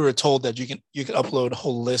 Originally, we were told that you can upload a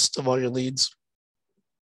whole list of all your leads.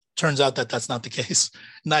 Turns out that that's not the case,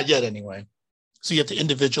 not yet anyway. So you have to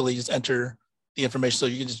individually just enter the information. So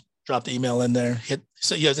you can just drop the email in there.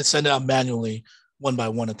 So you have to send it out manually, one by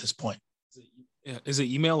one at this point. Yeah, is it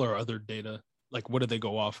email or other data? Like, what do they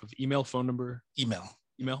go off of? Email, phone number? Email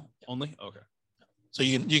only. Okay. So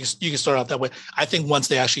you can start out that way. I think once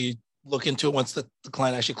they actually look into it, once the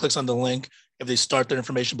client actually clicks on the link, if they start their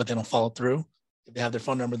information but they don't follow through, if they have their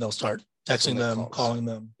phone number, they'll start texting the them, calls. calling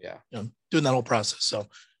them, Yeah. Doing that whole process. So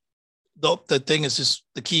the thing is just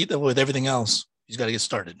the key with everything else, you got to get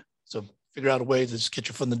started. So figure out a way to just get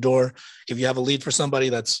your foot in the door. If you have a lead for somebody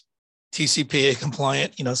that's TCPA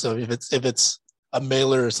compliant, so if it's a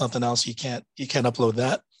mailer or something else, you can't upload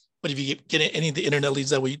that. But if you get any of the internet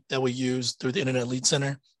leads that we use through the Internet Lead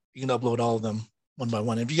Center, you can upload all of them one by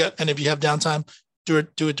one. If you have downtime, do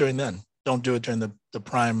it during then. Don't do it during the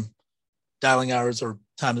prime dialing hours or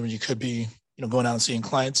times when you could be going out and seeing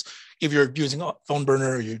clients. If you're using a phone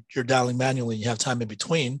burner or you're dialing manually, you have time in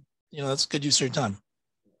between, that's good use of your time.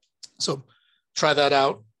 So try that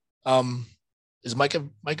out. Is Mike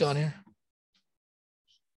on here?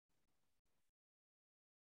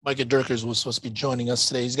 Micah Durkers was supposed to be joining us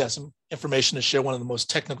today. He's got some information to share. One of the most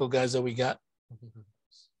technical guys that we got.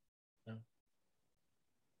 Yeah,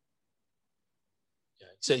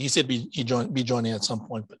 he said he'd be joining at some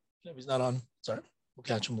point, but if he's not on, sorry, we'll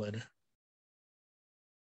catch him later.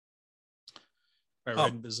 Probably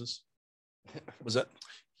right in business. Was that?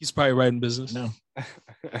 He's probably right in business. No.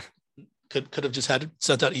 Could have just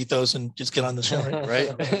sent out ethos and just get on the show,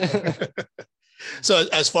 Right. So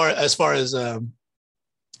as far as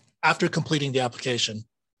after completing the application,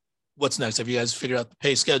 what's next? Have you guys figured out the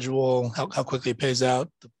pay schedule, how quickly it pays out,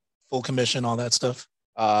 the full commission, all that stuff?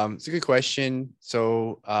 It's a good question.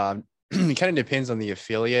 So it kind of depends on the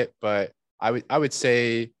affiliate, but I would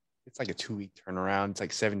say it's like a 2-week turnaround. It's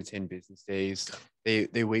like 7 to 10 business days.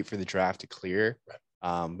 They wait for the draft to clear.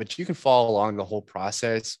 Right. But you can follow along the whole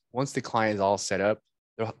process. Once the client is all set up,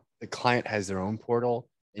 the client has their own portal,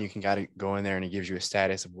 and you can go in there, and it gives you a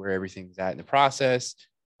status of where everything's at in the process,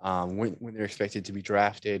 when they're expected to be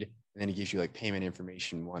drafted, and then it gives you like payment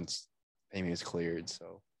information once payment is cleared.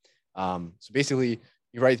 So basically,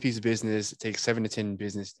 you write the piece of business. It takes 7 to 10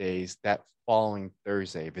 business days. That following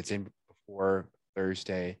Thursday, if it's in before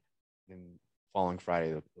Thursday, then following Friday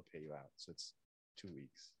they'll pay you out. So it's 2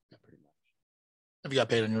 weeks, pretty much. Have you got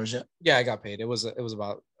paid on yours yet? Yeah, I got paid. It was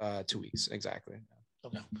about 2 weeks exactly.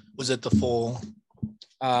 Okay. Was it the full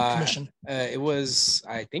commission? I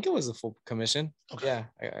think it was the full commission. Okay. Yeah,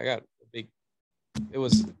 I got a big. It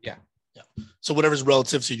was yeah. So whatever's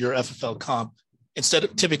relative to your FFL comp, instead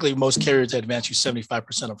of typically most carriers advance you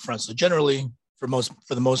 75% up front. So generally, for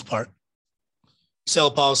the most part, sell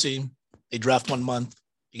a policy, they draft 1 month,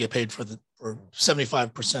 you get paid for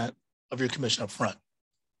 75% of your commission up front.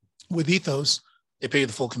 With Ethos, they pay you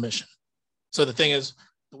the full commission. So the thing is,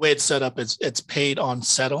 the way it's set up, it's paid on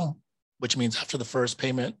settle, which means after the first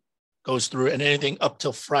payment goes through, and anything up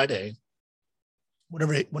till Friday,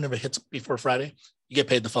 whenever it hits before Friday, you get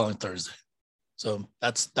paid the following Thursday. So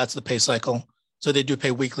that's the pay cycle. So they do pay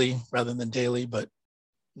weekly rather than daily, but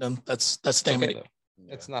that's the thing. Okay,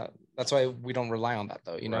 it's not. That's why we don't rely on that,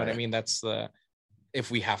 though. You know what I mean? That's if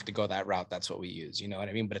we have to go that route, that's what we use. You know what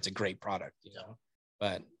I mean? But it's a great product,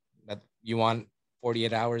 But that you want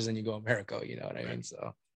 48 hours and you go America, you know what I mean?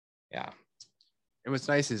 So, yeah. And what's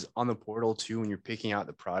nice is on the portal too, when you're picking out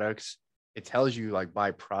the products, it tells you like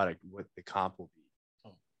by product what the comp will be.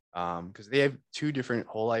 Because they have 2 different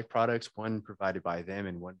whole life products, one provided by them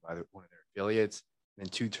and one by one of their affiliates, and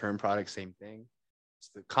then 2 term products, same thing.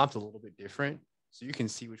 So the comp's a little bit different. So you can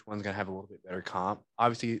see which one's going to have a little bit better comp.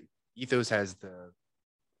 Obviously, Ethos has the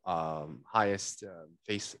highest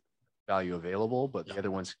face value available, but the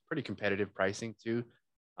other one's pretty competitive pricing too.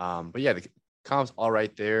 But yeah, the comp's all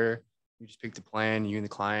right there. You just pick the plan, you and the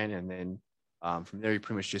client, and then from there you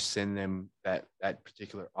pretty much just send them that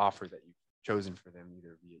particular offer that you've chosen for them,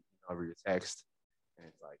 either via email or via text, and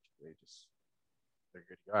it's like they're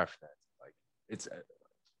good to go after that. Like it's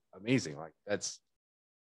amazing. Like that's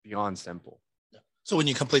beyond simple. So when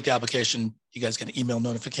you complete the application, you guys get an email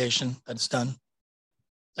notification that it's done,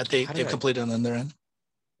 that they've completed on their end?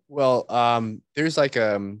 Well, there's like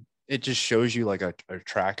it just shows you like a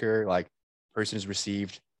tracker, like person is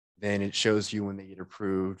received, then it shows you when they get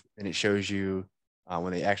approved, and it shows you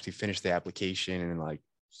when they actually finish the application, and like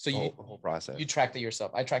the whole process. You tracked it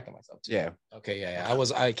yourself. I tracked it myself too. Yeah. Okay. Yeah.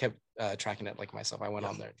 I kept tracking it like myself. I went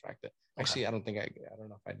on there and tracked it. Actually, I don't know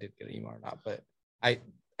if I did get an email or not, but I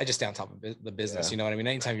just stay on top of the business. You know what I mean?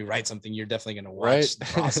 Anytime you write something, you're definitely going to watch the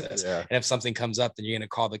process. And if something comes up, then you're going to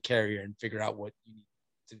call the carrier and figure out what you need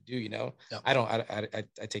to do.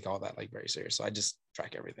 I take all that like very serious. So I just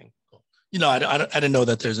track everything. Cool. I didn't know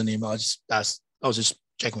that there's an email. I was just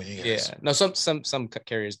checking with you guys. Yeah. No, some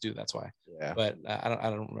carriers do. That's why. Yeah. But I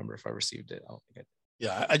don't remember if I received it. I don't think I did.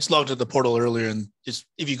 Yeah, I just logged into the portal earlier, and just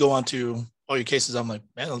if you go onto all your cases, I'm like,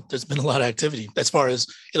 man, there's been a lot of activity. As far as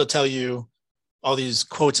it'll tell you, all these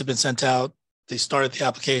quotes have been sent out. they started the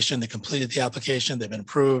application, they completed the application, they've been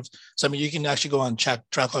approved. So, I mean, you can actually go on and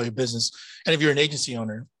track all your business. And if you're an agency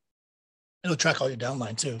owner, it'll track all your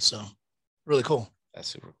downline too. So really cool. That's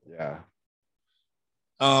super cool. Yeah.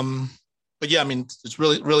 But yeah, I mean, it's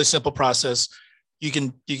really simple process. You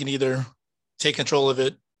can either take control of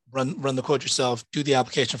it, run the quote yourself, do the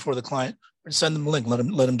application for the client, or send them a link, let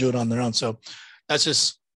them do it on their own. So that's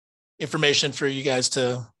just information for you guys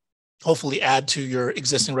to hopefully add to your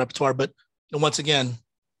existing repertoire. But once again,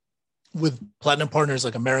 with platinum partners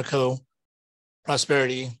like Americo,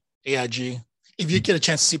 Prosperity, AIG, if you get a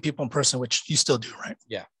chance to see people in person, which you still do, right?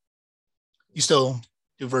 Yeah. You still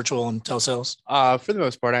do virtual and telesales? For the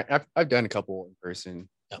most part, I've done a couple in person.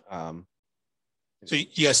 Yep. Um, So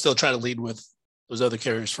you guys still try to lead with those other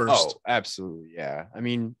carriers first? Oh, absolutely. Yeah. I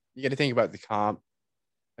mean, you got to think about the comp.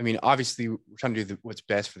 I mean, obviously, we're trying to do what's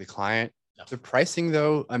best for the client. Yeah. The pricing,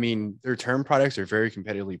 though, I mean, their term products are very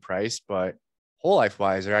competitively priced, but whole life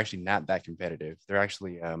wise, they're actually not that competitive. They're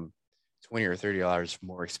actually $20 or $30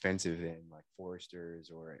 more expensive than like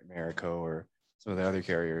Foresters or Americo or some of the other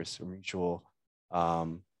carriers or Mutual.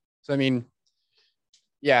 So I mean,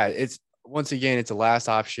 yeah, it's once again, it's a last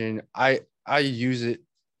option. I use it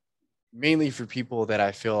mainly for people that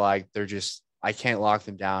I feel like I can't lock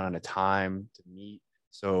them down on a time to meet.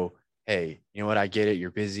 So, hey, you know what? I get it.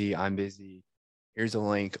 You're busy. I'm busy. Here's a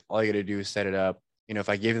link. All you got to do is set it up. You know, if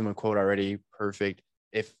I gave them a quote already, perfect.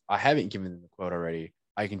 If I haven't given them a quote already,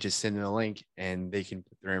 I can just send them a link and they can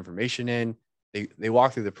put their information in. They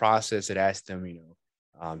walk through the process. It asks them, you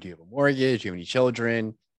know, do you have a mortgage? Do you have any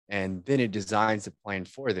children? And then it designs the plan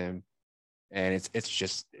for them. And it's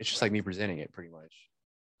just like me presenting it pretty much.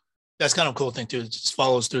 That's kind of a cool thing too. It just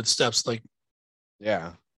follows through the steps. Like,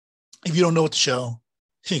 yeah, if you don't know what to show,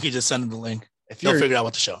 you can just send them the link. If They'll you're figure out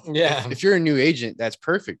what to show. Yeah. if you're a new agent, that's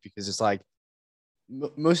perfect because it's like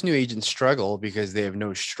most new agents struggle because they have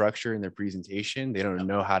no structure in their presentation. They don't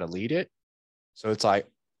know how to lead it. So it's like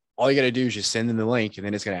all you got to do is just send them the link, and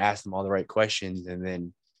then it's going to ask them all the right questions, and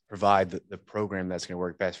then provide the program that's going to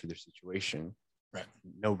work best for their situation. Right.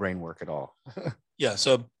 No brain work at all. Yeah.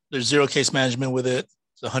 So there's zero case management with it.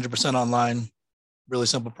 It's 100% online. Really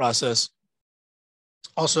simple process.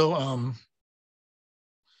 Also,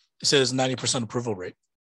 it says 90% approval rate.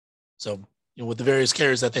 So, you know, with the various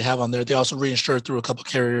carriers that they have on there, they also reinsure through a couple of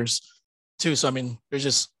carriers too. So, I mean, there's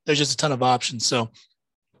just a ton of options. So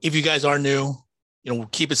if you guys are new, you know,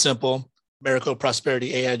 keep it simple. Americo,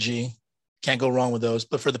 Prosperity, AIG, can't go wrong with those.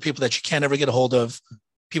 But for the people that you can't ever get a hold of,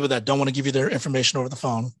 people that don't want to give you their information over the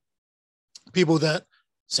phone, people that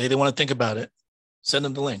say they want to think about it, send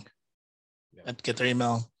them the link and get their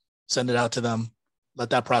email, send it out to them, let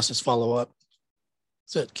that process follow up.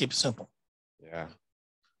 That's it. Keep it simple. Yeah.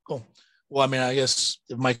 Cool. Well, I mean, I guess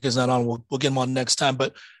if Mike is not on, we'll get him on next time.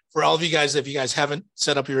 But for all of you guys, if you guys haven't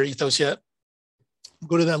set up your ethos yet,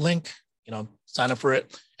 go to that link, you know, sign up for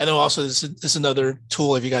it. And then also this is another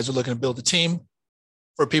tool if you guys are looking to build a team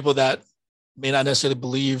for people that may not necessarily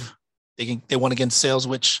believe they want to get in sales,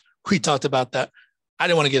 which we talked about that. I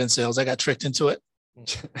didn't want to get in sales. I got tricked into it.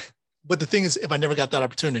 But the thing is, if I never got that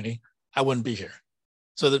opportunity, I wouldn't be here.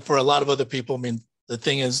 So that for a lot of other people, I mean, the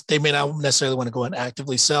thing is they may not necessarily want to go and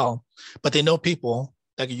actively sell, but they know people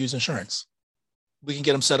that could use insurance. We can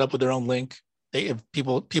get them set up with their own link. If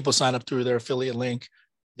people sign up through their affiliate link,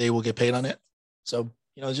 they will get paid on it. So,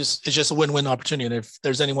 you know, it's just a win-win opportunity. And if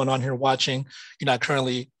there's anyone on here watching, you're not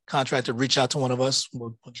currently contracted, reach out to one of us.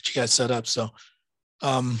 We'll get you guys set up. So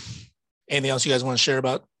anything else you guys want to share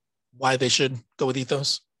about why they should go with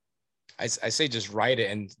Ethos? I say just write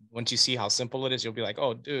it, and once you see how simple it is, you'll be like,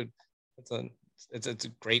 oh, dude, it's a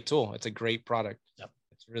great tool. It's a great product. Yep.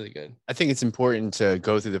 It's really good. I think it's important to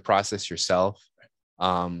go through the process yourself.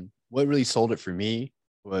 What really sold it for me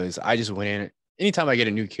was I just went in. Anytime I get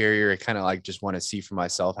a new carrier, I kind of like just want to see for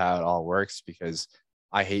myself how it all works because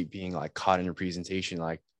I hate being like caught in a presentation.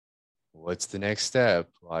 Like, what's the next step?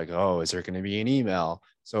 Like, oh, is there going to be an email?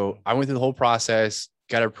 So I went through the whole process,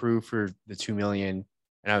 got approved for the 2 million.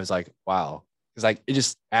 And I was like, wow. Because like, it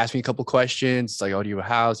just asked me a couple questions. It's like, oh, do you have a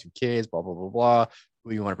house, you have kids, blah, blah, blah, blah.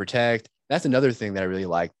 Who do you want to protect? That's another thing that I really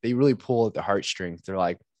like. They really pull at the heartstrings. They're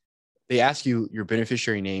like, they ask you your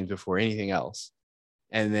beneficiary names before anything else.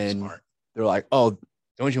 And then Smart. They're like, oh,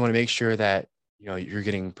 don't you want to make sure that, you know, you're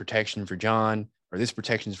getting protection for John or this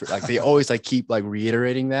protection's for like, they always like keep like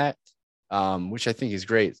reiterating that, which I think is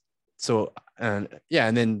great. So, and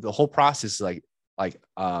then the whole process, I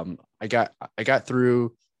got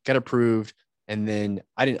through, got approved. And then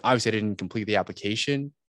I didn't complete the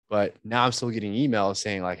application, but now I'm still getting emails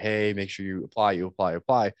saying like, hey, make sure you apply.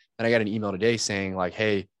 And I got an email today saying like,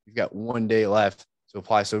 hey, you've got 1 day left to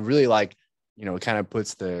apply. So really like, it kind of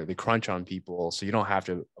puts the crunch on people. So you don't have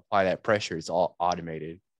to apply that pressure. It's all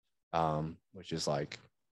automated, which is like,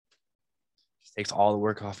 just takes all the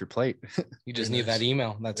work off your plate. You just need that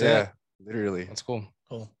email. That's yeah, it. literally. That's cool.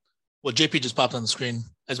 Cool. Well, JP just popped on the screen.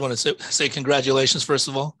 I just want to say congratulations, first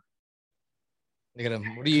of all. Look at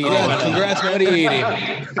him. What are you eating? Oh, Congrats, man. What are you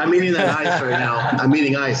eating? I'm eating that ice right now. I'm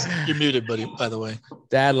eating ice. You're muted, buddy, by the way.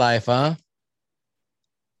 Dad life, huh?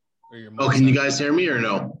 Oh, can you guys hear me or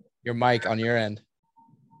no? Your mic on your end.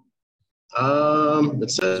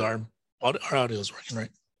 It says, Our audio is working, right?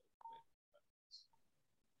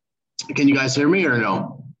 can you guys hear me or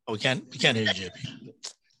no? Oh, we can't hear you,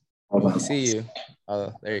 JP. I see you.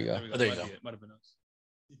 Oh, there you go. Oh, there you go. Might have been us.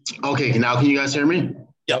 Okay, now can you guys hear me?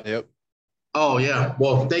 Yep. Oh, yeah.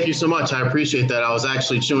 Well, thank you so much. I appreciate that. I was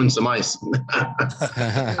actually chewing some ice.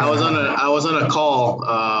 I was on a call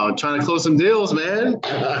trying to close some deals, man.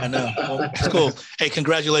 I know. Well, it's cool. Hey,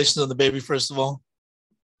 congratulations on the baby, first of all.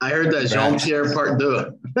 I heard that Jean-Pierre Part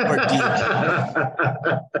 2.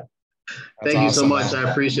 Thank you so much. Man.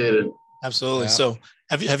 I appreciate it. Absolutely. Yeah. So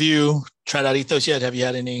have you tried out Ethos yet? Have you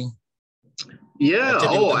had any? Yeah.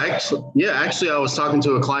 activity Oh, with actually, I was talking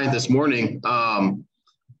to a client this morning.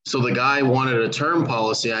 So the guy wanted a term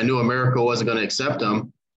policy. I knew America wasn't going to accept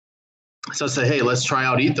them. So I said, hey, let's try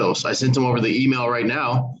out Ethos. I sent him over the email right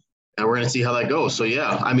now, and we're going to see how that goes. So,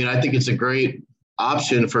 yeah, I mean, I think it's a great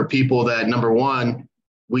option for people that, number one,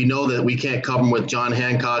 we know that we can't cover them with John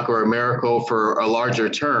Hancock or Americo for a larger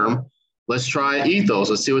term. Let's try Ethos.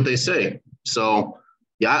 Let's see what they say. So,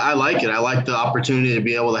 yeah, I like it. I like the opportunity to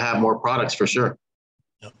be able to have more products for sure.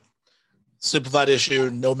 Yep. Simplified issue,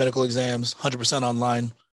 no medical exams, 100%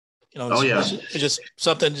 online. It's just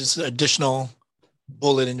something, just additional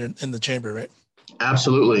bullet in the chamber, right?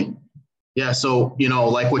 Absolutely. Yeah. So,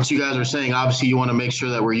 like what you guys are saying, obviously you want to make sure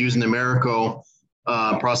that we're using Americo,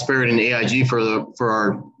 Prosperity, and AIG for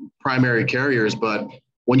our primary carriers. But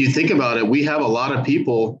when you think about it, we have a lot of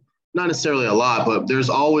people, not necessarily a lot, but there's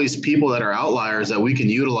always people that are outliers that we can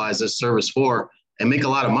utilize this service for and make a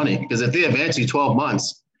lot of money. Because if they advance you 12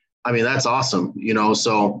 months, I mean, that's awesome,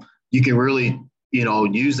 so you can really,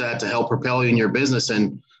 use that to help propel you in your business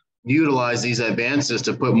and utilize these advances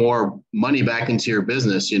to put more money back into your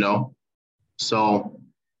business, So,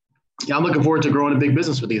 yeah, I'm looking forward to growing a big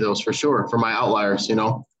business with Ethos for sure, for my outliers,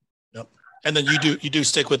 Yep. And then you do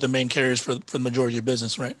stick with the main carriers for the majority of your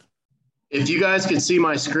business, right? If you guys could see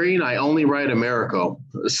my screen, I only write Americo.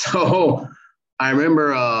 So I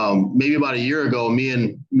remember maybe about a year ago, me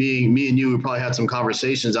and you, we probably had some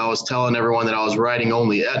conversations. I was telling everyone that I was writing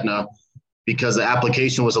only Aetna because the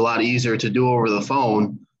application was a lot easier to do over the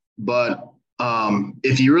phone. But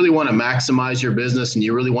if you really want to maximize your business and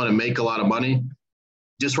you really want to make a lot of money,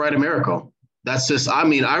 just write Americo. That's just, I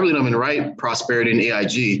really don't even write Prosperity and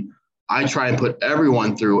AIG. I try and put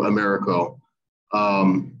everyone through Americo.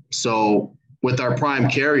 So with our prime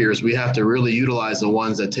carriers, we have to really utilize the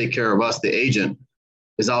ones that take care of us, the agent.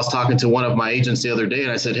 Because I was talking to one of my agents the other day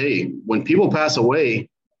and I said, hey, when people pass away,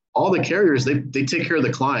 all the carriers, they take care of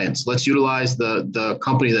the clients. Let's utilize the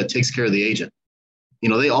company that takes care of the agent.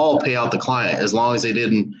 They all pay out the client as long as they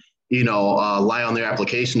didn't, lie on their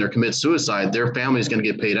application or commit suicide, their family is going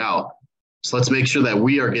to get paid out. So let's make sure that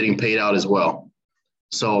we are getting paid out as well.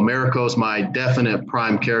 So Americo is my definite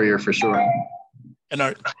prime carrier for sure.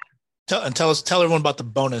 And tell everyone about the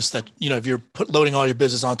bonus that, if you're loading all your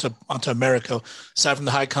business onto Americo, aside from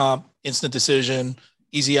the high comp, instant decision,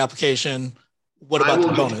 easy application, what about the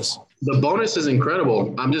bonus? The bonus is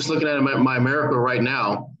incredible. I'm just looking at my Americo right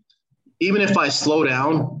now. Even if I slow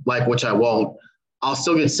down, which I won't, I'll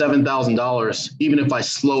still get $7,000. Even if I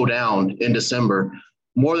slow down in December,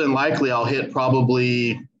 more than likely I'll hit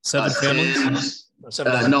probably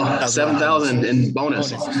 7,000 in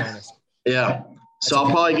bonus. Yeah. So I'll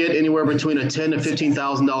probably get anywhere between a $10,000 to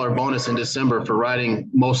 $15,000 bonus in December for writing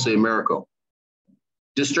mostly Americo.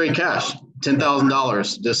 Just straight cash,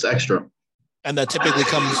 $10,000, just extra. And that typically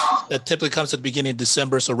comes at the beginning of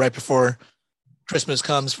December. So right before Christmas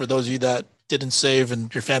comes, for those of you that didn't save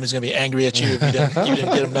and your family's going to be angry at you if you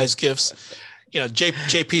didn't get them nice gifts.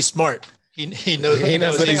 JP's smart. He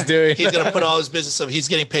knows what he's doing. He's going to put all his business up. He's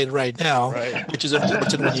getting paid right now, which is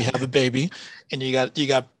important when you have a baby and you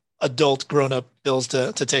got adult grown-up bills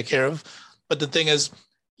to take care of. But the thing is,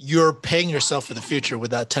 you're paying yourself for the future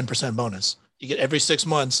with that 10% bonus. You get every 6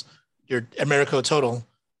 months, your Americo total,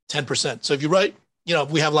 10%. So if you write,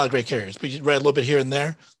 we have a lot of great carriers, but you write a little bit here and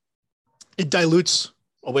there, it dilutes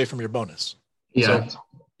away from your bonus. Yeah. So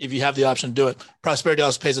if you have the option to do it, Prosperity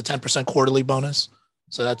also pays a 10% quarterly bonus.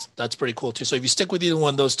 So that's pretty cool too. So if you stick with either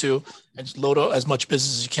one of those two and just load as much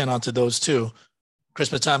business as you can onto those two,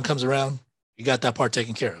 Christmas time comes around, you got that part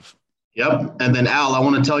taken care of. Yep. And then Al, I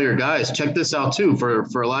want to tell your guys, check this out too.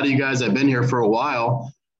 For a lot of you guys that have been here for a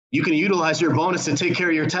while, you can utilize your bonus to take care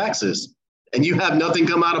of your taxes and you have nothing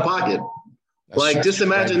come out of pocket. Just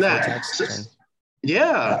imagine that.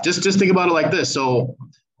 Yeah. Just think about it like this. So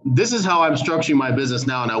this is how I'm structuring my business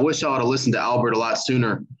now. And I wish I would have listened to Albert a lot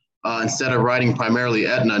sooner instead of writing primarily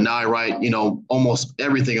Aetna. Now I write, almost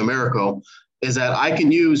everything Americo, is that I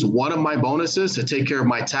can use one of my bonuses to take care of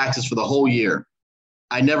my taxes for the whole year.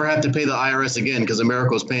 I never have to pay the IRS again because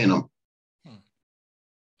Americo's paying them.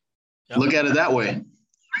 Yep. Look at it that way.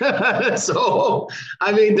 So,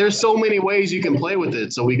 there's so many ways you can play with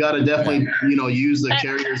it. So we got to definitely, use the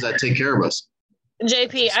carriers that take care of us.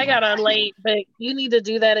 JP, I got on late, but you need to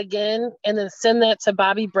do that again and then send that to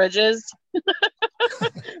Bobby Bridges.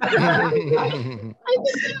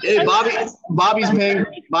 Hey,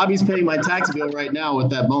 Bobby's paying my tax bill right now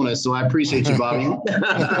with that bonus, so I appreciate you, Bobby.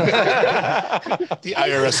 The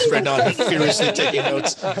IRS is right now furiously taking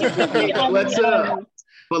notes.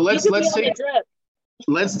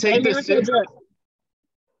 Let's take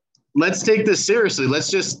this seriously.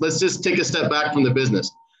 Let's just take a step back from the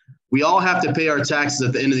business. We all have to pay our taxes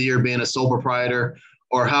at the end of the year, being a sole proprietor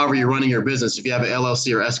or however you're running your business. If you have an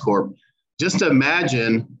LLC or S corp, just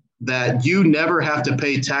imagine that you never have to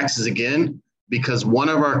pay taxes again because one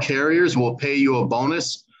of our carriers will pay you a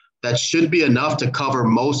bonus that should be enough to cover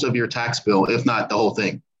most of your tax bill, if not the whole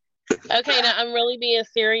thing. Okay, now I'm really being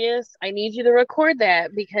serious. I need you to record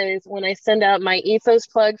that because when I send out my Ethos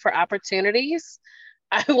plug for opportunities,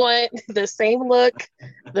 I want the same look,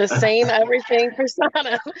 the same everything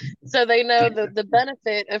persona, so they know the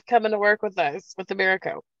benefit of coming to work with us, with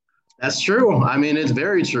Americo. That's true. It's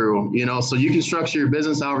very true. So you can structure your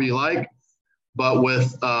business however you like, but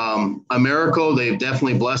with Americo, they've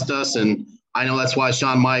definitely blessed us. And I know that's why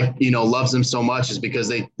Sean Mike, loves them so much, is because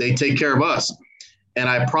they take care of us. And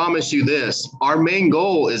I promise you this, our main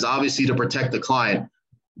goal is obviously to protect the client,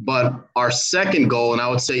 but our second goal, and I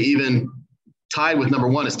would say even tied with number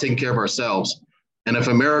one, is taking care of ourselves. And if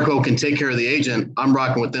Americo can take care of the agent, I'm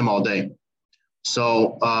rocking with them all day.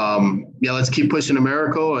 So let's keep pushing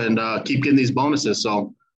Americo and keep getting these bonuses.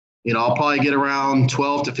 So, I'll probably get around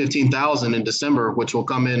 12 to 15,000 in December, which will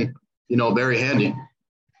come in, very handy.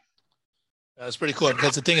 That's pretty cool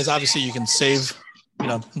because the thing is, obviously you can save, we're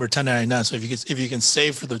 1099. So if you can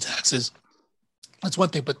save for the taxes, that's one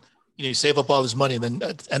thing, but you save up all this money and then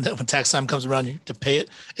when tax time comes around, you to pay it,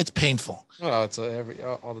 it's painful. Oh, it's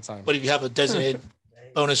all the time. But if you have a designated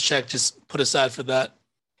bonus check, just put aside for that.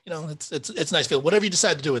 It's nice feel. Whatever you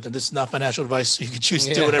decide to do with it, this is not financial advice. So you can choose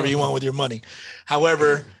to do whatever you want with your money.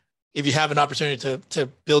 However, if you have an opportunity to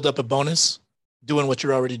build up a bonus, doing what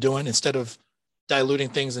you're already doing instead of diluting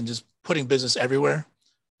things and just putting business everywhere,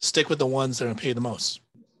 stick with the ones that are going to pay you the most.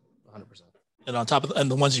 100%. And on top of and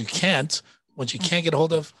the ones once you can't get a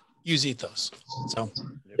hold of, use Ethos. So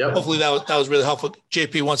hopefully that was really helpful.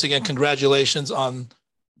 JP, once again, congratulations on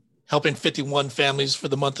helping 51 families for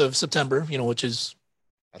the month of September, which is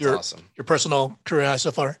awesome. Your personal career high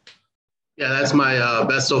so far. Yeah, that's my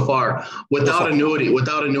best so far without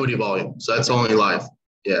annuity volume. So that's only live.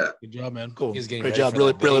 Yeah. Good job, man. Cool. Great job.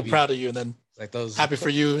 Really proud of you. And then happy for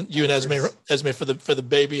you and Esme for the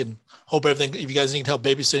baby, and hope everything. If you guys need help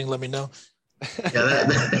babysitting, let me know. Yeah,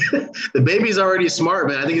 the baby's already smart,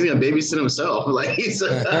 man. I think he's gonna babysit himself. Like he's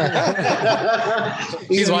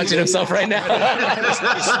watching himself right now.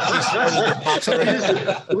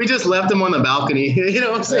 We just left him on the balcony. You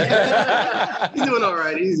know what I'm saying? He's doing all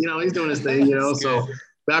right. He's doing his thing. So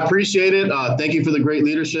I appreciate it. Thank you for the great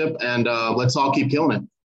leadership, and let's all keep killing it.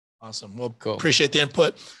 Awesome. Well, cool. Appreciate the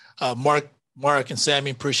input, Mark, and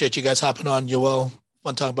Sammy. Appreciate you guys hopping on. Yoel,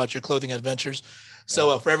 fun talking about your clothing adventures.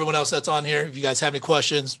 So for everyone else that's on here, if you guys have any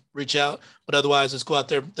questions, reach out. But otherwise, let's go out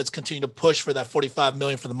there. Let's continue to push for that 45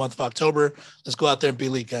 million for the month of October. Let's go out there and be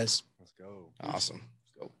elite, guys. Let's go. Awesome.